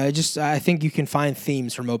 I think you can find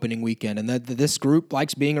themes from opening weekend, and that this group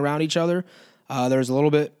likes being around each other. There's a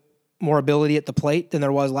little bit more ability at the plate than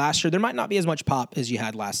there was last year. There might not be as much pop as you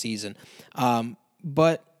had last season.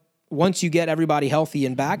 But once you get everybody healthy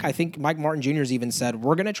and back, I think Mike Martin Jr. has even said,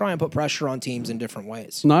 we're going to try and put pressure on teams in different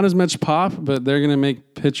ways. Not as much pop, but they're going to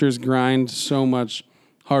make pitchers grind so much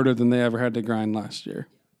harder than they ever had to grind last year.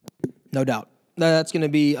 No doubt. That's going to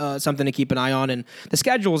be something to keep an eye on, and the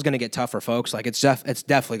schedule is going to get tougher, folks. Like it's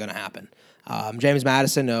definitely going to happen. James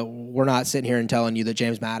Madison, we're not sitting here and telling you that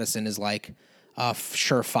James Madison is like a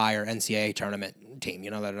surefire NCAA tournament team.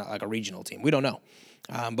 They're not like a regional team. We don't know.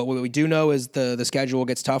 But what we do know is the schedule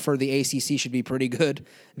gets tougher. The ACC should be pretty good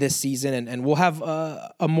this season, and we'll have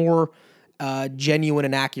a more genuine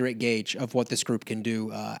and accurate gauge of what this group can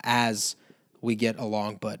do as we get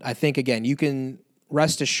along. But I think, again, you can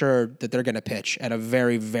rest assured that they're going to pitch at a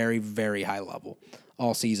very, very, very high level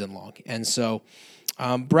all season long. And so,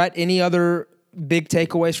 Brett, any other big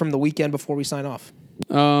takeaways from the weekend before we sign off?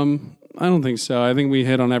 I don't think so. I think we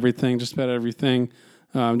hit on everything, just about everything.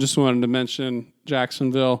 Just wanted to mention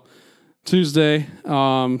Jacksonville Tuesday,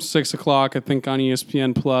 6 o'clock, I think, on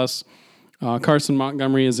ESPN Plus. Carson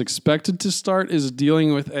Montgomery is expected to start, is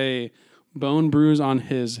dealing with a bone bruise on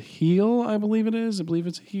his heel, I believe it is. I believe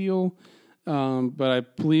it's a heel. But I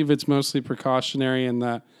believe it's mostly precautionary and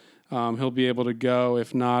that he'll be able to go.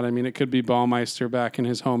 If not, it could be Baumeister back in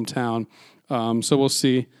his hometown. So we'll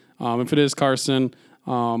see. If it is Carson,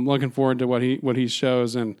 looking forward to what he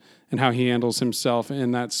shows and how he handles himself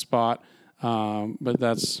in that spot. But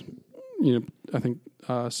that's I think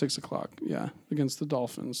 6 o'clock. Yeah, against the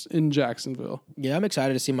Dolphins in Jacksonville. Yeah, I'm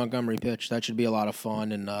excited to see Montgomery pitch. That should be a lot of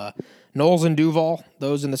fun. And Knowles and Duval,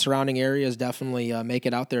 those in the surrounding areas, definitely make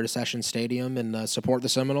it out there to Session Stadium and support the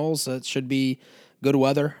Seminoles. It should be good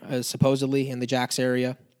weather, supposedly, in the Jacks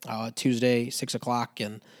area. Tuesday, 6 o'clock.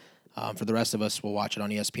 And for the rest of us, we'll watch it on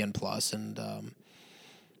ESPN Plus. And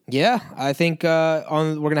I think we're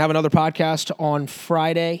going to have another podcast on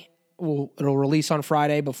Friday. It'll release on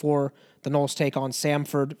Friday before the Noles take on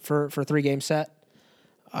Samford for 3-game set.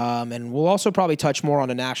 And we'll also probably touch more on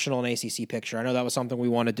the national and ACC picture. I know that was something we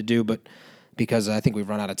wanted to do, but because I think we've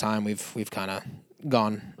run out of time, we've kind of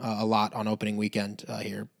gone a lot on opening weekend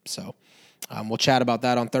here. So we'll chat about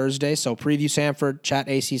that on Thursday. So preview Samford, chat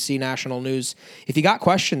ACC national news. If you got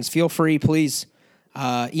questions, feel free, please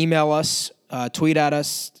email us, tweet at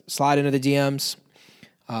us, slide into the DMs.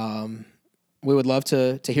 We would love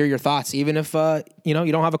to hear your thoughts, even if you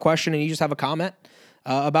don't have a question and you just have a comment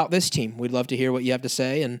about this team. We'd love to hear what you have to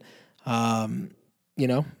say, and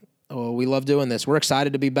we love doing this. We're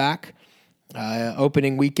excited to be back.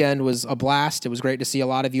 Opening weekend was a blast. It was great to see a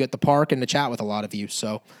lot of you at the park and to chat with a lot of you.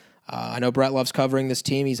 So I know Brett loves covering this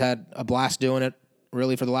team. He's had a blast doing it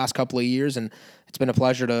really for the last couple of years, and it's been a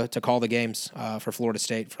pleasure to call the games for Florida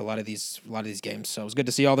State for a lot of these games. So it was good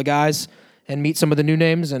to see all the guys and meet some of the new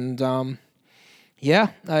names. And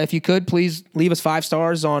if you could, please leave us 5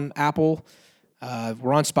 stars on Apple.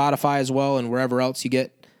 We're on Spotify as well, and wherever else you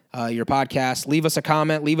get your podcast. Leave us a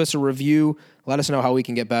comment, leave us a review. Let us know how we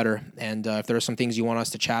can get better. And if there are some things you want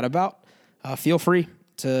us to chat about, feel free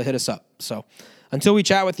to hit us up. So until we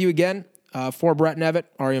chat with you again, for Brett Nevitt,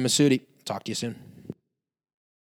 Aria Masudi, talk to you soon.